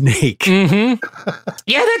snake. Mm-hmm.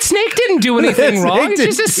 Yeah, that snake didn't do anything wrong.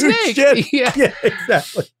 It's just a snake. Yeah,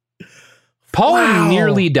 exactly. Paul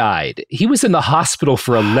nearly died. He was in the hospital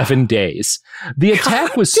for 11 days. The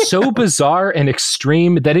attack was so bizarre and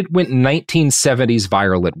extreme that it went 1970s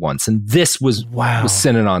viral at once. And this was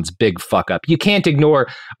Synanon's big fuck up. You can't ignore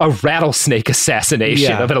a rattlesnake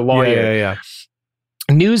assassination of a lawyer. Yeah.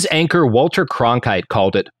 News anchor Walter Cronkite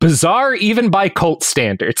called it bizarre even by cult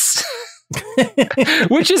standards.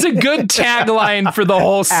 Which is a good tagline for the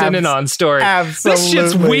whole Synanon story. Absolutely. This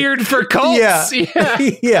shit's weird for cults.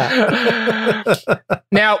 Yeah.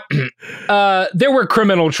 Now, there were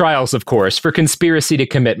criminal trials, of course, for conspiracy to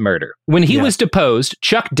commit murder. When he was deposed,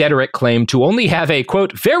 Chuck Dederick claimed to only have a,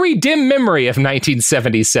 quote, very dim memory of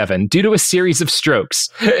 1977 due to a series of strokes.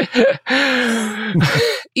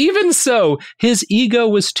 Even so, his ego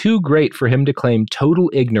was too great for him to claim total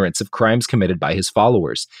ignorance of crimes committed by his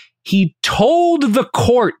followers. He told the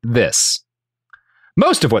court this.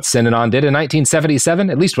 Most of what Synanon did in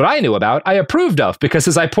 1977, at least what I knew about, I approved of because,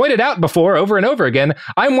 as I pointed out before over and over again,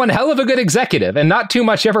 I'm one hell of a good executive, and not too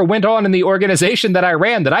much ever went on in the organization that I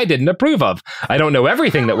ran that I didn't approve of. I don't know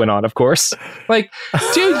everything that went on, of course. Like,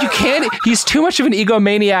 dude, you can't... He's too much of an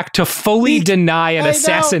egomaniac to fully deny an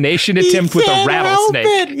assassination attempt with a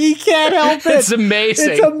rattlesnake. He can't help it. It's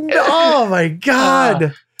amazing. Oh, my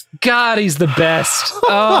God. God, he's the best.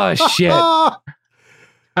 Oh, shit.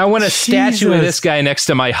 I want a statue of this guy next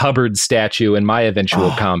to my Hubbard statue in my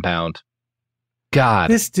eventual compound. God.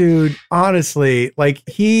 This dude, honestly, like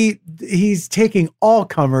he's taking all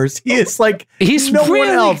comers. He is like he's no really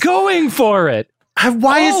one else going for it.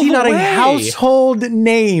 Why is he not a household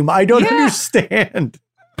name? I don't understand.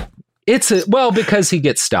 Because he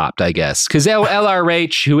gets stopped, I guess. Because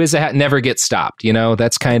LRH, who is never gets stopped. You know,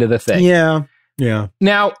 that's kind of the thing. Yeah.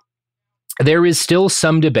 Now, there is still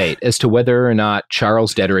some debate as to whether or not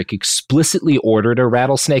Charles Dederick explicitly ordered a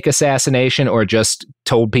rattlesnake assassination or just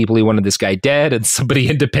told people he wanted this guy dead and somebody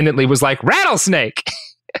independently was like, rattlesnake!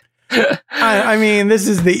 I mean, this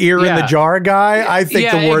is the ear in the jar guy. I think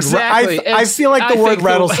the word... Exactly. I feel like the word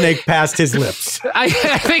rattlesnake passed his lips. I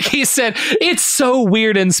think he said, it's so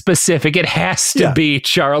weird and specific. It has to be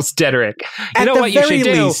Charles Dederick. You know what you should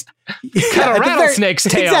do? Cut a rattlesnake's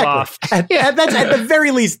tail off. At the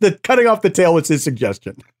very least, the cutting off the tail was his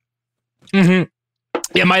suggestion. Mm-hmm.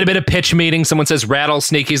 It might have been a pitch meeting. Someone says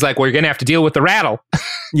rattlesnake. He's like, well, you're going to have to deal with the rattle.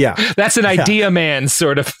 Yeah. That's an idea man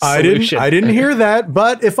sort of solution. I didn't hear that,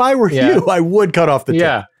 but if I were you, I would cut off the tail.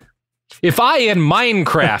 Yeah. If I in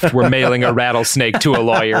Minecraft were mailing a rattlesnake to a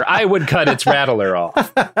lawyer, I would cut its rattler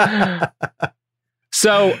off.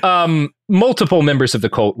 So, multiple members of the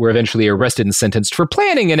cult were eventually arrested and sentenced for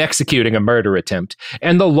planning and executing a murder attempt,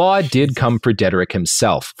 and the law did come for Dederick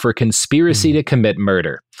himself for conspiracy to commit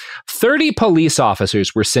murder. 30 police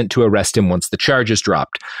officers were sent to arrest him once the charges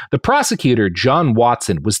dropped. The prosecutor, John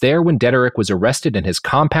Watson, was there when Dederick was arrested in his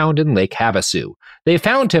compound in Lake Havasu. They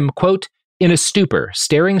found him, quote, in a stupor,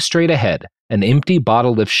 staring straight ahead, an empty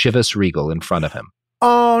bottle of Chivas Regal in front of him.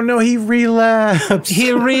 Oh, no, he relapsed.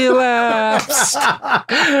 He relapsed. Chuck,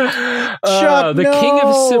 the king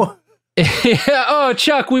of... Oh,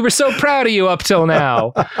 Chuck, we were so proud of you up till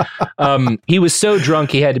now. He was so drunk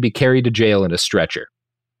he had to be carried to jail in a stretcher.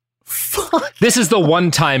 Fuck. This is the one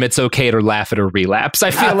time it's okay to laugh at a relapse. I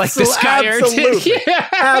feel like this guy earned it.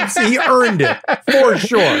 Yeah. He earned it, for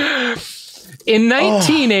sure. In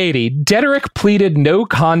 1980, Dederick pleaded no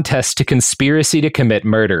contest to conspiracy to commit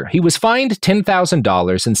murder. He was fined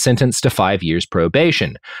 $10,000 and sentenced to 5 years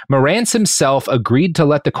probation. Morantz himself agreed to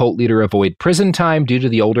let the cult leader avoid prison time due to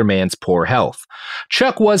the older man's poor health.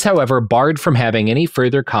 Chuck was, however, barred from having any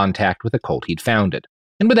further contact with the cult he'd founded.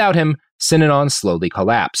 And without him, Synanon slowly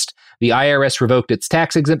collapsed. The IRS revoked its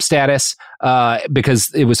tax-exempt status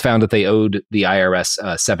because it was found that they owed the IRS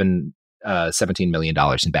 $17 million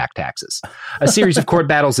in back taxes. A series of court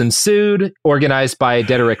battles ensued, organized by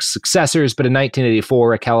Dederick's successors, but in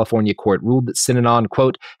 1984, a California court ruled that Synanon,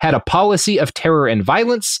 quote, had a policy of terror and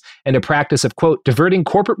violence and a practice of, quote, diverting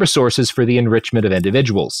corporate resources for the enrichment of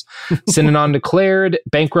individuals. Synanon declared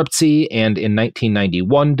bankruptcy and in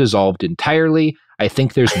 1991 dissolved entirely. I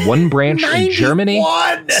think there's one branch in Germany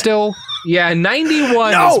still. Yeah,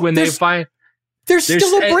 91 is when they find... There's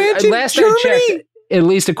still a branch in Germany? I checked, at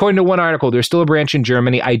least according to one article, there's still a branch in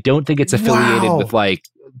Germany. I don't think it's affiliated with like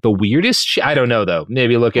the weirdest I don't know though.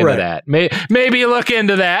 Maybe look into that. Maybe look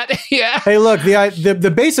into that. Yeah. Hey, look,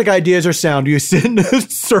 the basic ideas are sound. You sit in a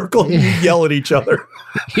circle and you yell at each other.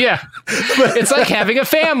 Yeah. It's like having a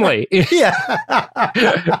family. Yeah.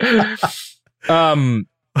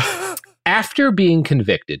 After being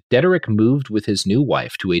convicted, Dederick moved with his new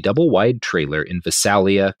wife to a double-wide trailer in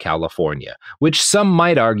Visalia, California, which some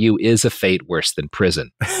might argue is a fate worse than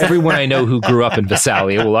prison. Everyone I know who grew up in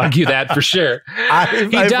Visalia will argue that for sure.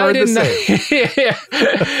 He died in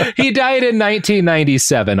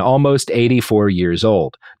 1997, almost 84 years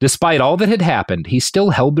old. Despite all that had happened, he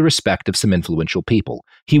still held the respect of some influential people.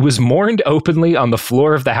 He was mourned openly on the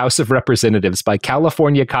floor of the House of Representatives by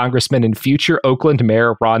California Congressman and future Oakland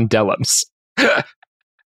Mayor Ron Dellums.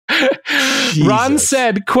 Ron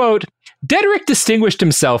said, quote, Dederick distinguished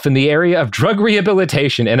himself in the area of drug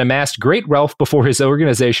rehabilitation and amassed great wealth before his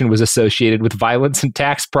organization was associated with violence and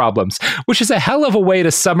tax problems, which is a hell of a way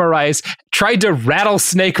to summarize tried to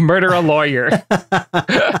rattlesnake murder a lawyer.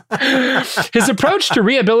 His approach to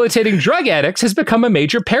rehabilitating drug addicts has become a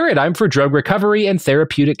major paradigm for drug recovery and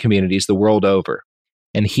therapeutic communities the world over.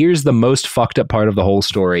 And here's the most fucked up part of the whole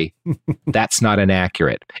story. That's not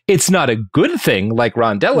inaccurate. It's not a good thing like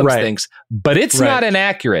Ron Dellums thinks, but it's not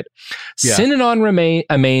inaccurate. Yeah. Synanon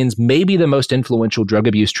remains maybe the most influential drug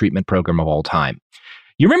abuse treatment program of all time.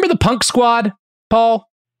 You remember the Punk Squad, Paul?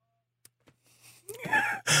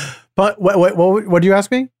 But what do you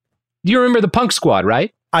ask me? You remember the Punk Squad,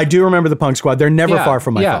 right? I do remember the Punk Squad. They're never far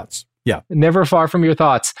from my thoughts. Yeah. Never far from your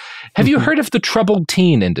thoughts. Have you heard of the troubled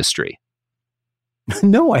teen industry?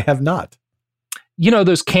 No, I have not. You know,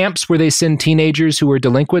 those camps where they send teenagers who are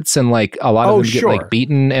delinquents and like a lot of them get like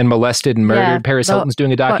beaten and molested and murdered. Yeah, Paris Hilton's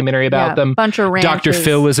doing a documentary about them. Bunch of ranches. Dr.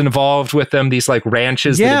 Phil is involved with them. These like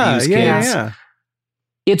ranches that abuse kids. Yeah.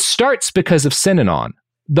 It starts because of Synanon.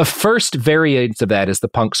 The first variant of that is the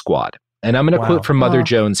Punk Squad. And I'm going to quote from Mother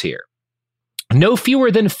Jones here. No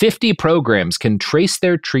fewer than 50 programs can trace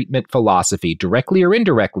their treatment philosophy directly or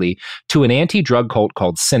indirectly to an anti-drug cult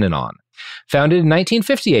called Synanon. Founded in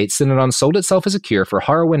 1958, Synanon sold itself as a cure for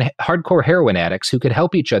hardcore heroin addicts who could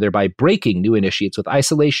help each other by breaking new initiates with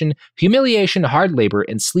isolation, humiliation, hard labor,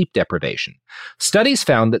 and sleep deprivation. Studies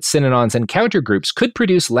found that Synanon's encounter groups could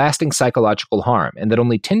produce lasting psychological harm, and that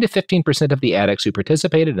only 10 to 15% of the addicts who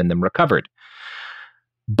participated in them recovered.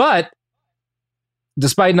 But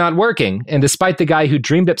despite not working, and despite the guy who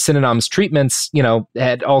dreamed up Synanon's treatments,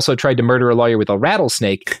 had also tried to murder a lawyer with a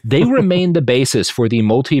rattlesnake, they remain the basis for the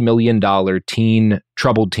multi-million-dollar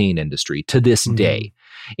troubled teen industry to this day.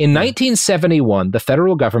 In 1971, the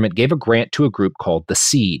federal government gave a grant to a group called The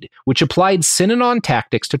Seed, which applied Synanon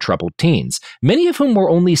tactics to troubled teens, many of whom were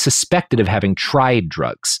only suspected of having tried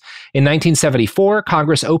drugs. In 1974,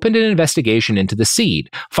 Congress opened an investigation into The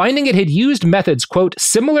Seed, finding it had used methods, quote,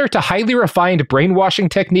 similar to highly refined brainwashing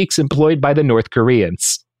techniques employed by the North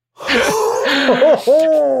Koreans.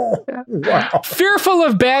 Wow. Fearful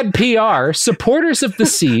of bad PR, supporters of The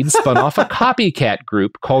Seed spun off a copycat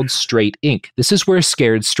group called Straight Inc. This is where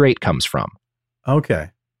Scared Straight comes from. Okay.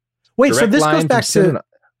 Wait, so this goes back to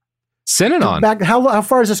Synanon. Back, how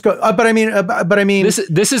far does this go? But I mean, this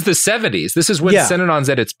is the 70s. This is when Synanon's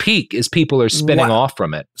at its peak, as people are spinning off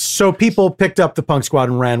from it. So people picked up the Punk Squad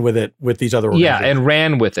and ran with it with these other organizations. Yeah, and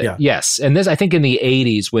ran with it. Yeah. Yes, and this I think in the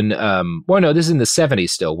 80s when this is in the 70s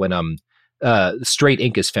still when Straight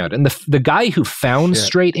Inc. is found. And the guy who found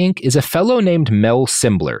Straight Inc. is a fellow named Mel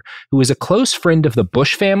Simbler, who is a close friend of the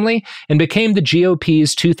Bush family and became the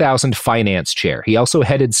GOP's 2000 finance chair. He also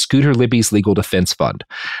headed Scooter Libby's legal defense fund.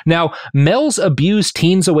 Now, Mel's Abuse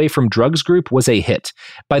Teens Away from Drugs group was a hit.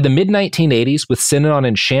 By the mid-1980s, with Synanon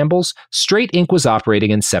in shambles, Straight Inc. was operating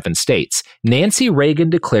in 7 states. Nancy Reagan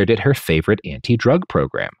declared it her favorite anti-drug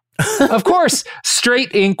program. Of course,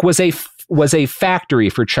 Straight Inc. was a factory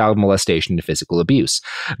for child molestation and physical abuse.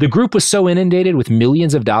 The group was so inundated with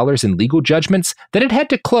millions of dollars in legal judgments that it had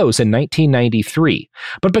to close in 1993.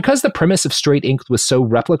 But because the premise of Straight Inc. was so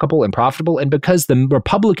replicable and profitable, and because the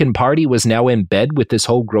Republican Party was now in bed with this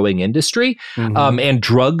whole growing industry, and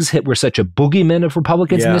drugs were such a boogeyman of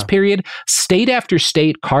Republicans in this period, state after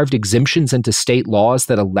state carved exemptions into state laws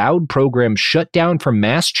that allowed programs shut down for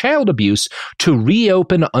mass child abuse to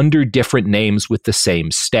reopen under different names with the same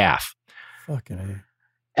staff.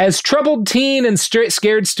 As troubled teen and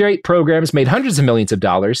scared straight programs made hundreds of millions of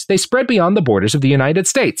dollars, they spread beyond the borders of the United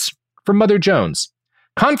States. From Mother Jones.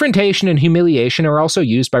 Confrontation and humiliation are also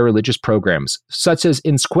used by religious programs, such as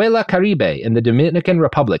Escuela Caribe in the Dominican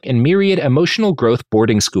Republic and myriad emotional growth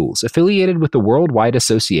boarding schools affiliated with the Worldwide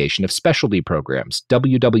Association of Specialty Programs,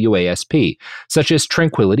 WWASP, such as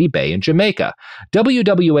Tranquility Bay in Jamaica.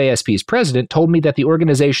 WWASP's president told me that the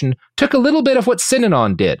organization took a little bit of what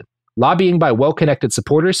Synanon did. lobbying by well-connected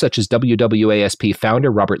supporters such as WWASP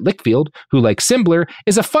founder Robert Lickfield, who, like Simbler,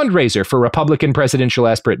 is a fundraiser for Republican presidential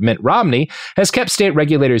aspirant Mitt Romney, has kept state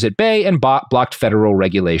regulators at bay and blocked federal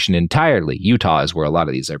regulation entirely. Utah is where a lot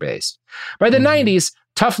of these are based. By the 90s,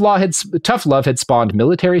 Tough Love had spawned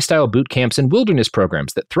military-style boot camps and wilderness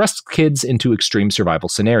programs that thrust kids into extreme survival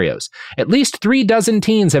scenarios. At least 36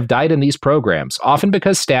 teens have died in these programs, often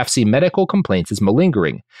because staff see medical complaints as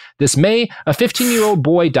malingering. This May, a 15-year-old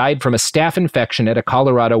boy died from a staph infection at a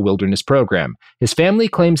Colorado wilderness program. His family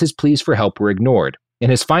claims his pleas for help were ignored. In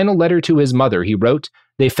his final letter to his mother, he wrote,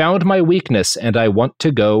 "They found my weakness and I want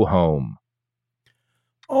to go home."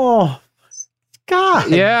 Oh,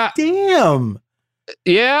 God. Yeah. Damn.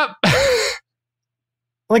 Yeah.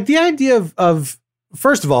 Like the idea of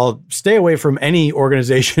first of all, stay away from any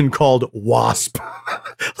organization called WASP.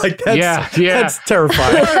 Like that's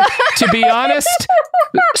terrifying. To be honest,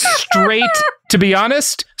 straight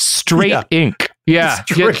Inc. Yeah,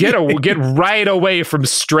 get right away from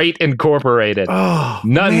Straight Incorporated. Oh,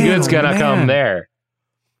 Nothing good's gonna come there.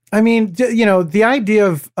 I mean, the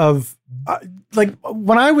idea of like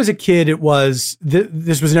when I was a kid, it was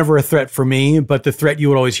this was never a threat for me, but the threat you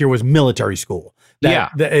would always hear was military school.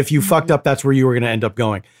 That if you fucked up, that's where you were going to end up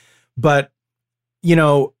going. But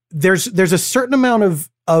there's a certain amount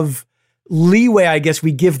of leeway, I guess,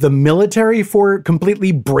 we give the military for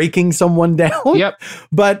completely breaking someone down. Yep.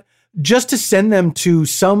 But just to send them to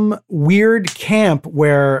some weird camp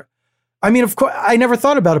where, I mean, of course, I never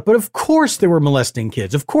thought about it, but of course they were molesting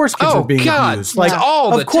kids. Of course kids were being abused. Like,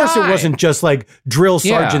 of course it wasn't just like drill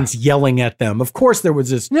sergeants yelling at them. Of course there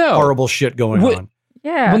was this horrible shit going on.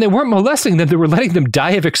 Yeah. When they weren't molesting them, they were letting them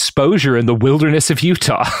die of exposure in the wilderness of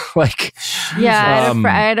Utah. Like, yeah, I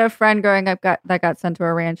had a friend growing up that got sent to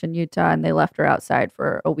a ranch in Utah, and they left her outside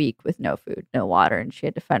for a week with no food, no water, and she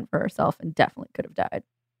had to fend for herself and definitely could have died.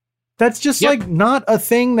 That's just like not a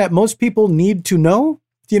thing that most people need to know.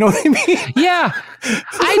 Do you know what I mean? Yeah.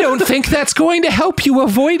 I don't think that's going to help you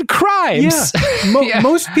avoid crimes. Yeah.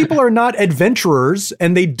 Most people are not adventurers,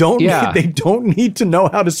 and they don't need to know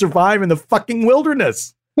how to survive in the fucking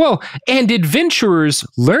wilderness. Well, and adventurers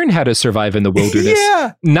learn how to survive in the wilderness,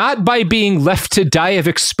 not by being left to die of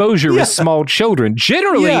exposure as small children,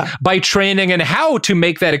 generally by training in how to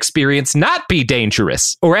make that experience not be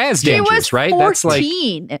dangerous or as dangerous, right? 14. That's like,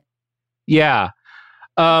 yeah.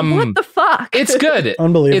 What the fuck? It's good.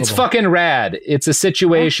 Unbelievable. It's fucking rad. It's a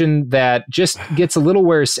situation that just gets a little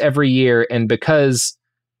worse every year. And because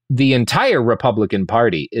the entire Republican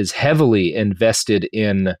Party is heavily invested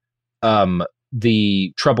in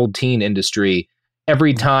the troubled teen industry,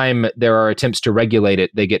 every time there are attempts to regulate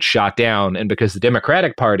it, they get shot down. And because the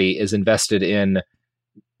Democratic Party is invested in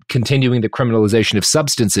continuing the criminalization of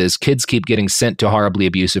substances, kids keep getting sent to horribly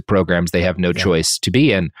abusive programs they have no choice to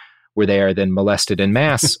be in, where they are then molested en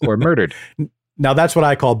masse or murdered. Now that's what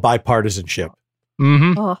I call bipartisanship.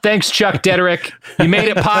 Mm-hmm. Oh. Thanks, Chuck Dederick. You made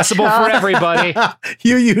it possible for everybody.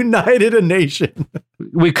 You united a nation.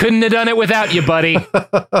 We couldn't have done it without you, buddy.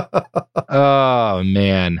 Oh,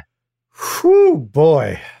 man. Whew,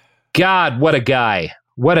 boy. God, what a guy.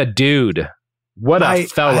 What a dude. What a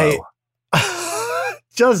fellow.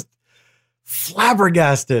 Just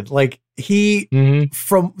flabbergasted. Like, he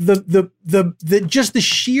from the just the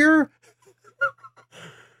sheer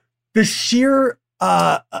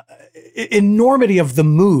enormity of the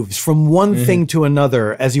moves from one thing to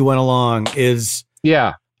another as you went along is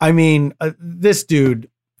I mean, this dude,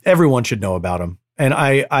 everyone should know about him. And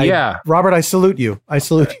Robert, I salute you.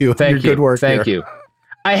 Thank you. Good work. Thank you.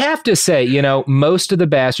 I have to say, most of the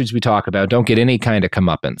bastards we talk about don't get any kind of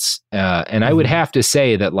comeuppance. And I would have to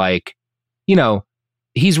say that, like,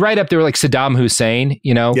 he's right up there like Saddam Hussein,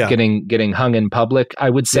 getting hung in public. I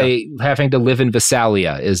would say having to live in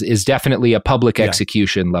Visalia is definitely a public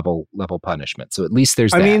execution level punishment. So at least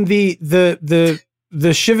there's that. I mean, the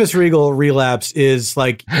Chivas Regal relapse is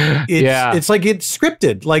like, it's like it's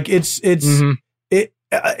scripted. Like is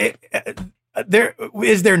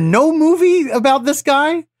there no movie about this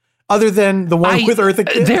guy? Other than the one with Eartha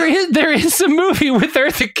Kitt? There is a movie with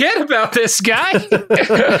Eartha Kitt about this guy.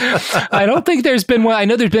 I don't think there's been one. I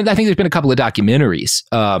think there's been a couple of documentaries.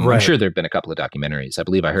 I'm sure there've been a couple of documentaries. I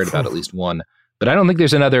believe I heard about at least one, but I don't think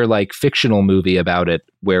there's another like fictional movie about it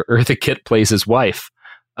where Eartha Kitt plays his wife.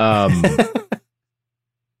 Wonder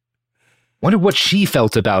what she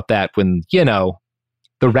felt about that when,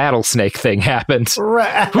 the rattlesnake thing happened.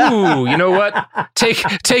 Ooh, you know what?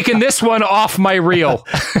 Taking this one off my reel.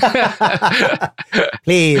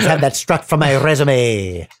 Please have that struck from my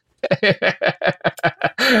resume. It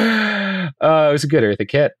was a good Eartha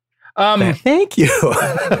Kitt. Thank you.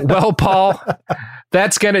 Well, Paul,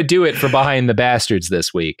 that's going to do it for Behind the Bastards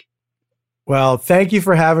this week. Well, thank you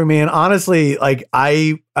for having me. And honestly, like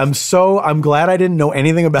I'm glad I didn't know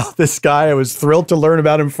anything about this guy. I was thrilled to learn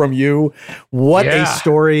about him from you. What a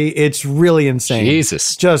story. It's really insane.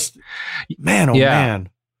 Jesus. Just, man, oh man.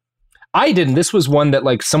 I didn't. This was one that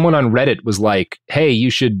like someone on Reddit was like, hey, you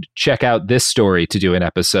should check out this story to do an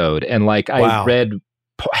episode. And like, I read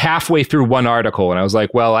halfway through one article and I was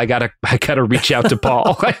like, well, I gotta reach out to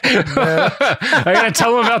Paul. I gotta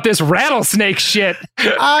tell him about this rattlesnake shit.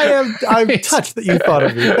 I'm touched that you thought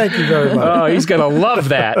of me. Thank you very much. Oh, he's gonna love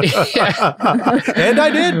that. And I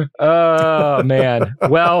did. Oh man.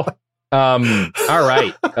 Well, all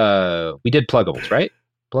right. We did pluggables, right?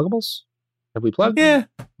 Pluggables? Have we plugged? Yeah.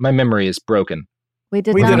 My memory is broken. We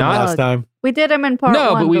did not last time. We did them in part one.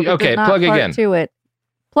 No, but we okay. Plug again. To it.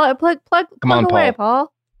 Plug Come on, away,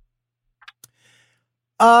 Paul.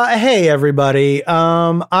 Hey everybody.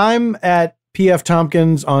 I'm at PF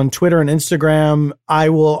Tompkins on Twitter and Instagram. I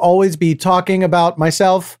will always be talking about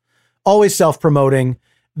myself, always self-promoting.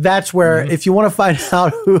 That's where if you want to find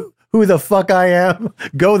out who the fuck I am,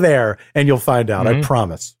 go there and you'll find out. I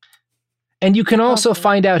promise. And you can also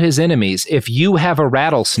find out his enemies. If you have a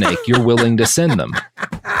rattlesnake, you're willing to send them.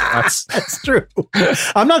 That's true.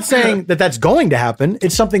 I'm not saying that that's going to happen.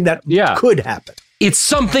 It's something that could happen. It's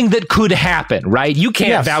something that could happen, right? You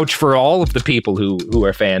can't vouch for all of the people who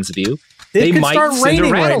are fans of you. They might send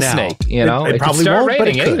a rattlesnake. Right you know, it probably could start won't,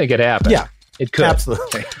 raining. But Anything could happen. Yeah. It could.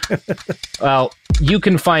 Absolutely. Well, you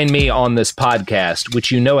can find me on this podcast,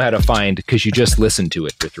 which you know how to find because you just listened to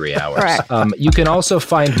it for 3 hours. You can also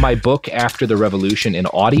find my book, After the Revolution, in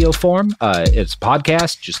audio form. It's a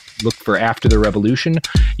podcast. Just look for After the Revolution.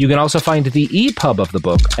 You can also find the EPUB of the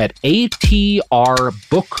book at atrbook.com.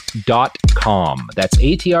 That's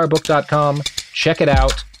atrbook.com. Check it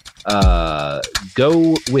out.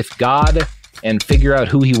 Go with God and figure out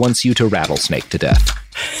who he wants you to rattlesnake to death.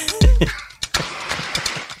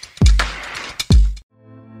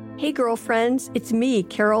 Hey girlfriends, it's me,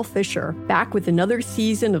 Carol Fisher, back with another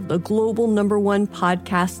season of the global #1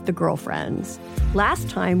 podcast, The Girlfriends. Last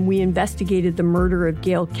time, we investigated the murder of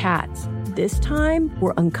Gail Katz. This time,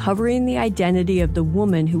 we're uncovering the identity of the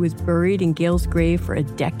woman who was buried in Gail's grave for a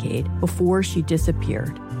decade before she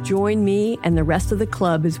disappeared. Join me and the rest of the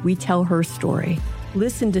club as we tell her story.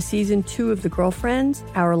 Listen to Season 2 of The Girlfriends,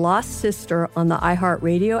 Our Lost Sister on the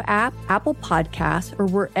iHeartRadio app, Apple Podcasts, or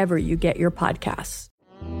wherever you get your podcasts.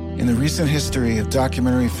 In the recent history of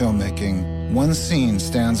documentary filmmaking, one scene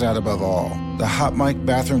stands out above all. The hot mic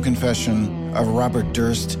bathroom confession of Robert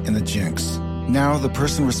Durst in The Jinx. Now the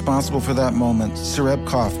person responsible for that moment, Synanon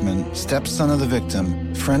Kaufman, stepson of the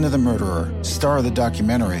victim, friend of the murderer, star of the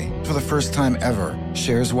documentary, for the first time ever,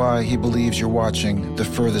 shares why he believes you're watching the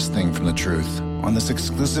furthest thing from the truth on this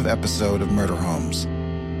exclusive episode of Murder Homes.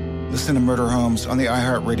 Listen to Murder Homes on the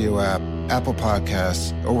iHeartRadio app, Apple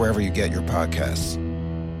Podcasts, or wherever you get your podcasts.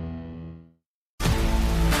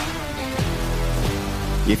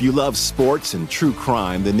 If you love sports and true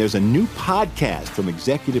crime, then there's a new podcast from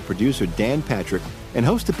executive producer Dan Patrick and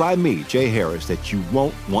hosted by me, Jay Harris, that you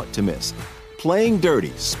won't want to miss. Playing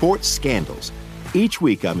Dirty: Sports Scandals. Each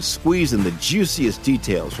week, I'm squeezing the juiciest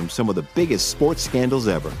details from some of the biggest sports scandals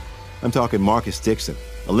ever. I'm talking Marcus Dixon,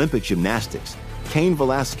 Olympic gymnastics, Cain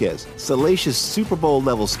Velasquez, salacious Super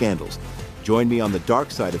Bowl-level scandals. Join me on the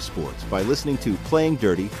dark side of sports by listening to Playing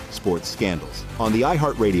Dirty: Sports Scandals on the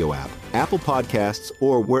iHeartRadio app, Apple Podcasts,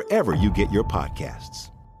 or wherever you get your podcasts.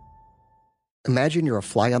 Imagine you're a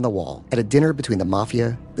fly on the wall at a dinner between the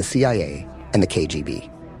Mafia, the CIA, and the KGB.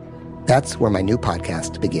 That's where my new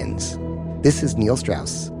podcast begins. This is Neil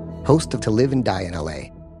Strauss, host of To Live and Die in LA,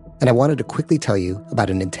 and I wanted to quickly tell you about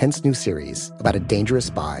an intense new series about a dangerous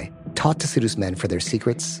spy taught to seduce men for their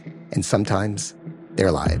secrets and sometimes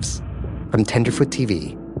their lives. From Tenderfoot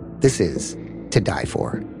TV, this is To Die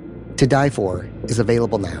For. To Die For is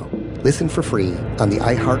available now. Listen for free on the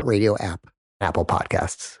iHeartRadio app, Apple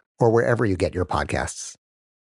Podcasts, or wherever you get your podcasts.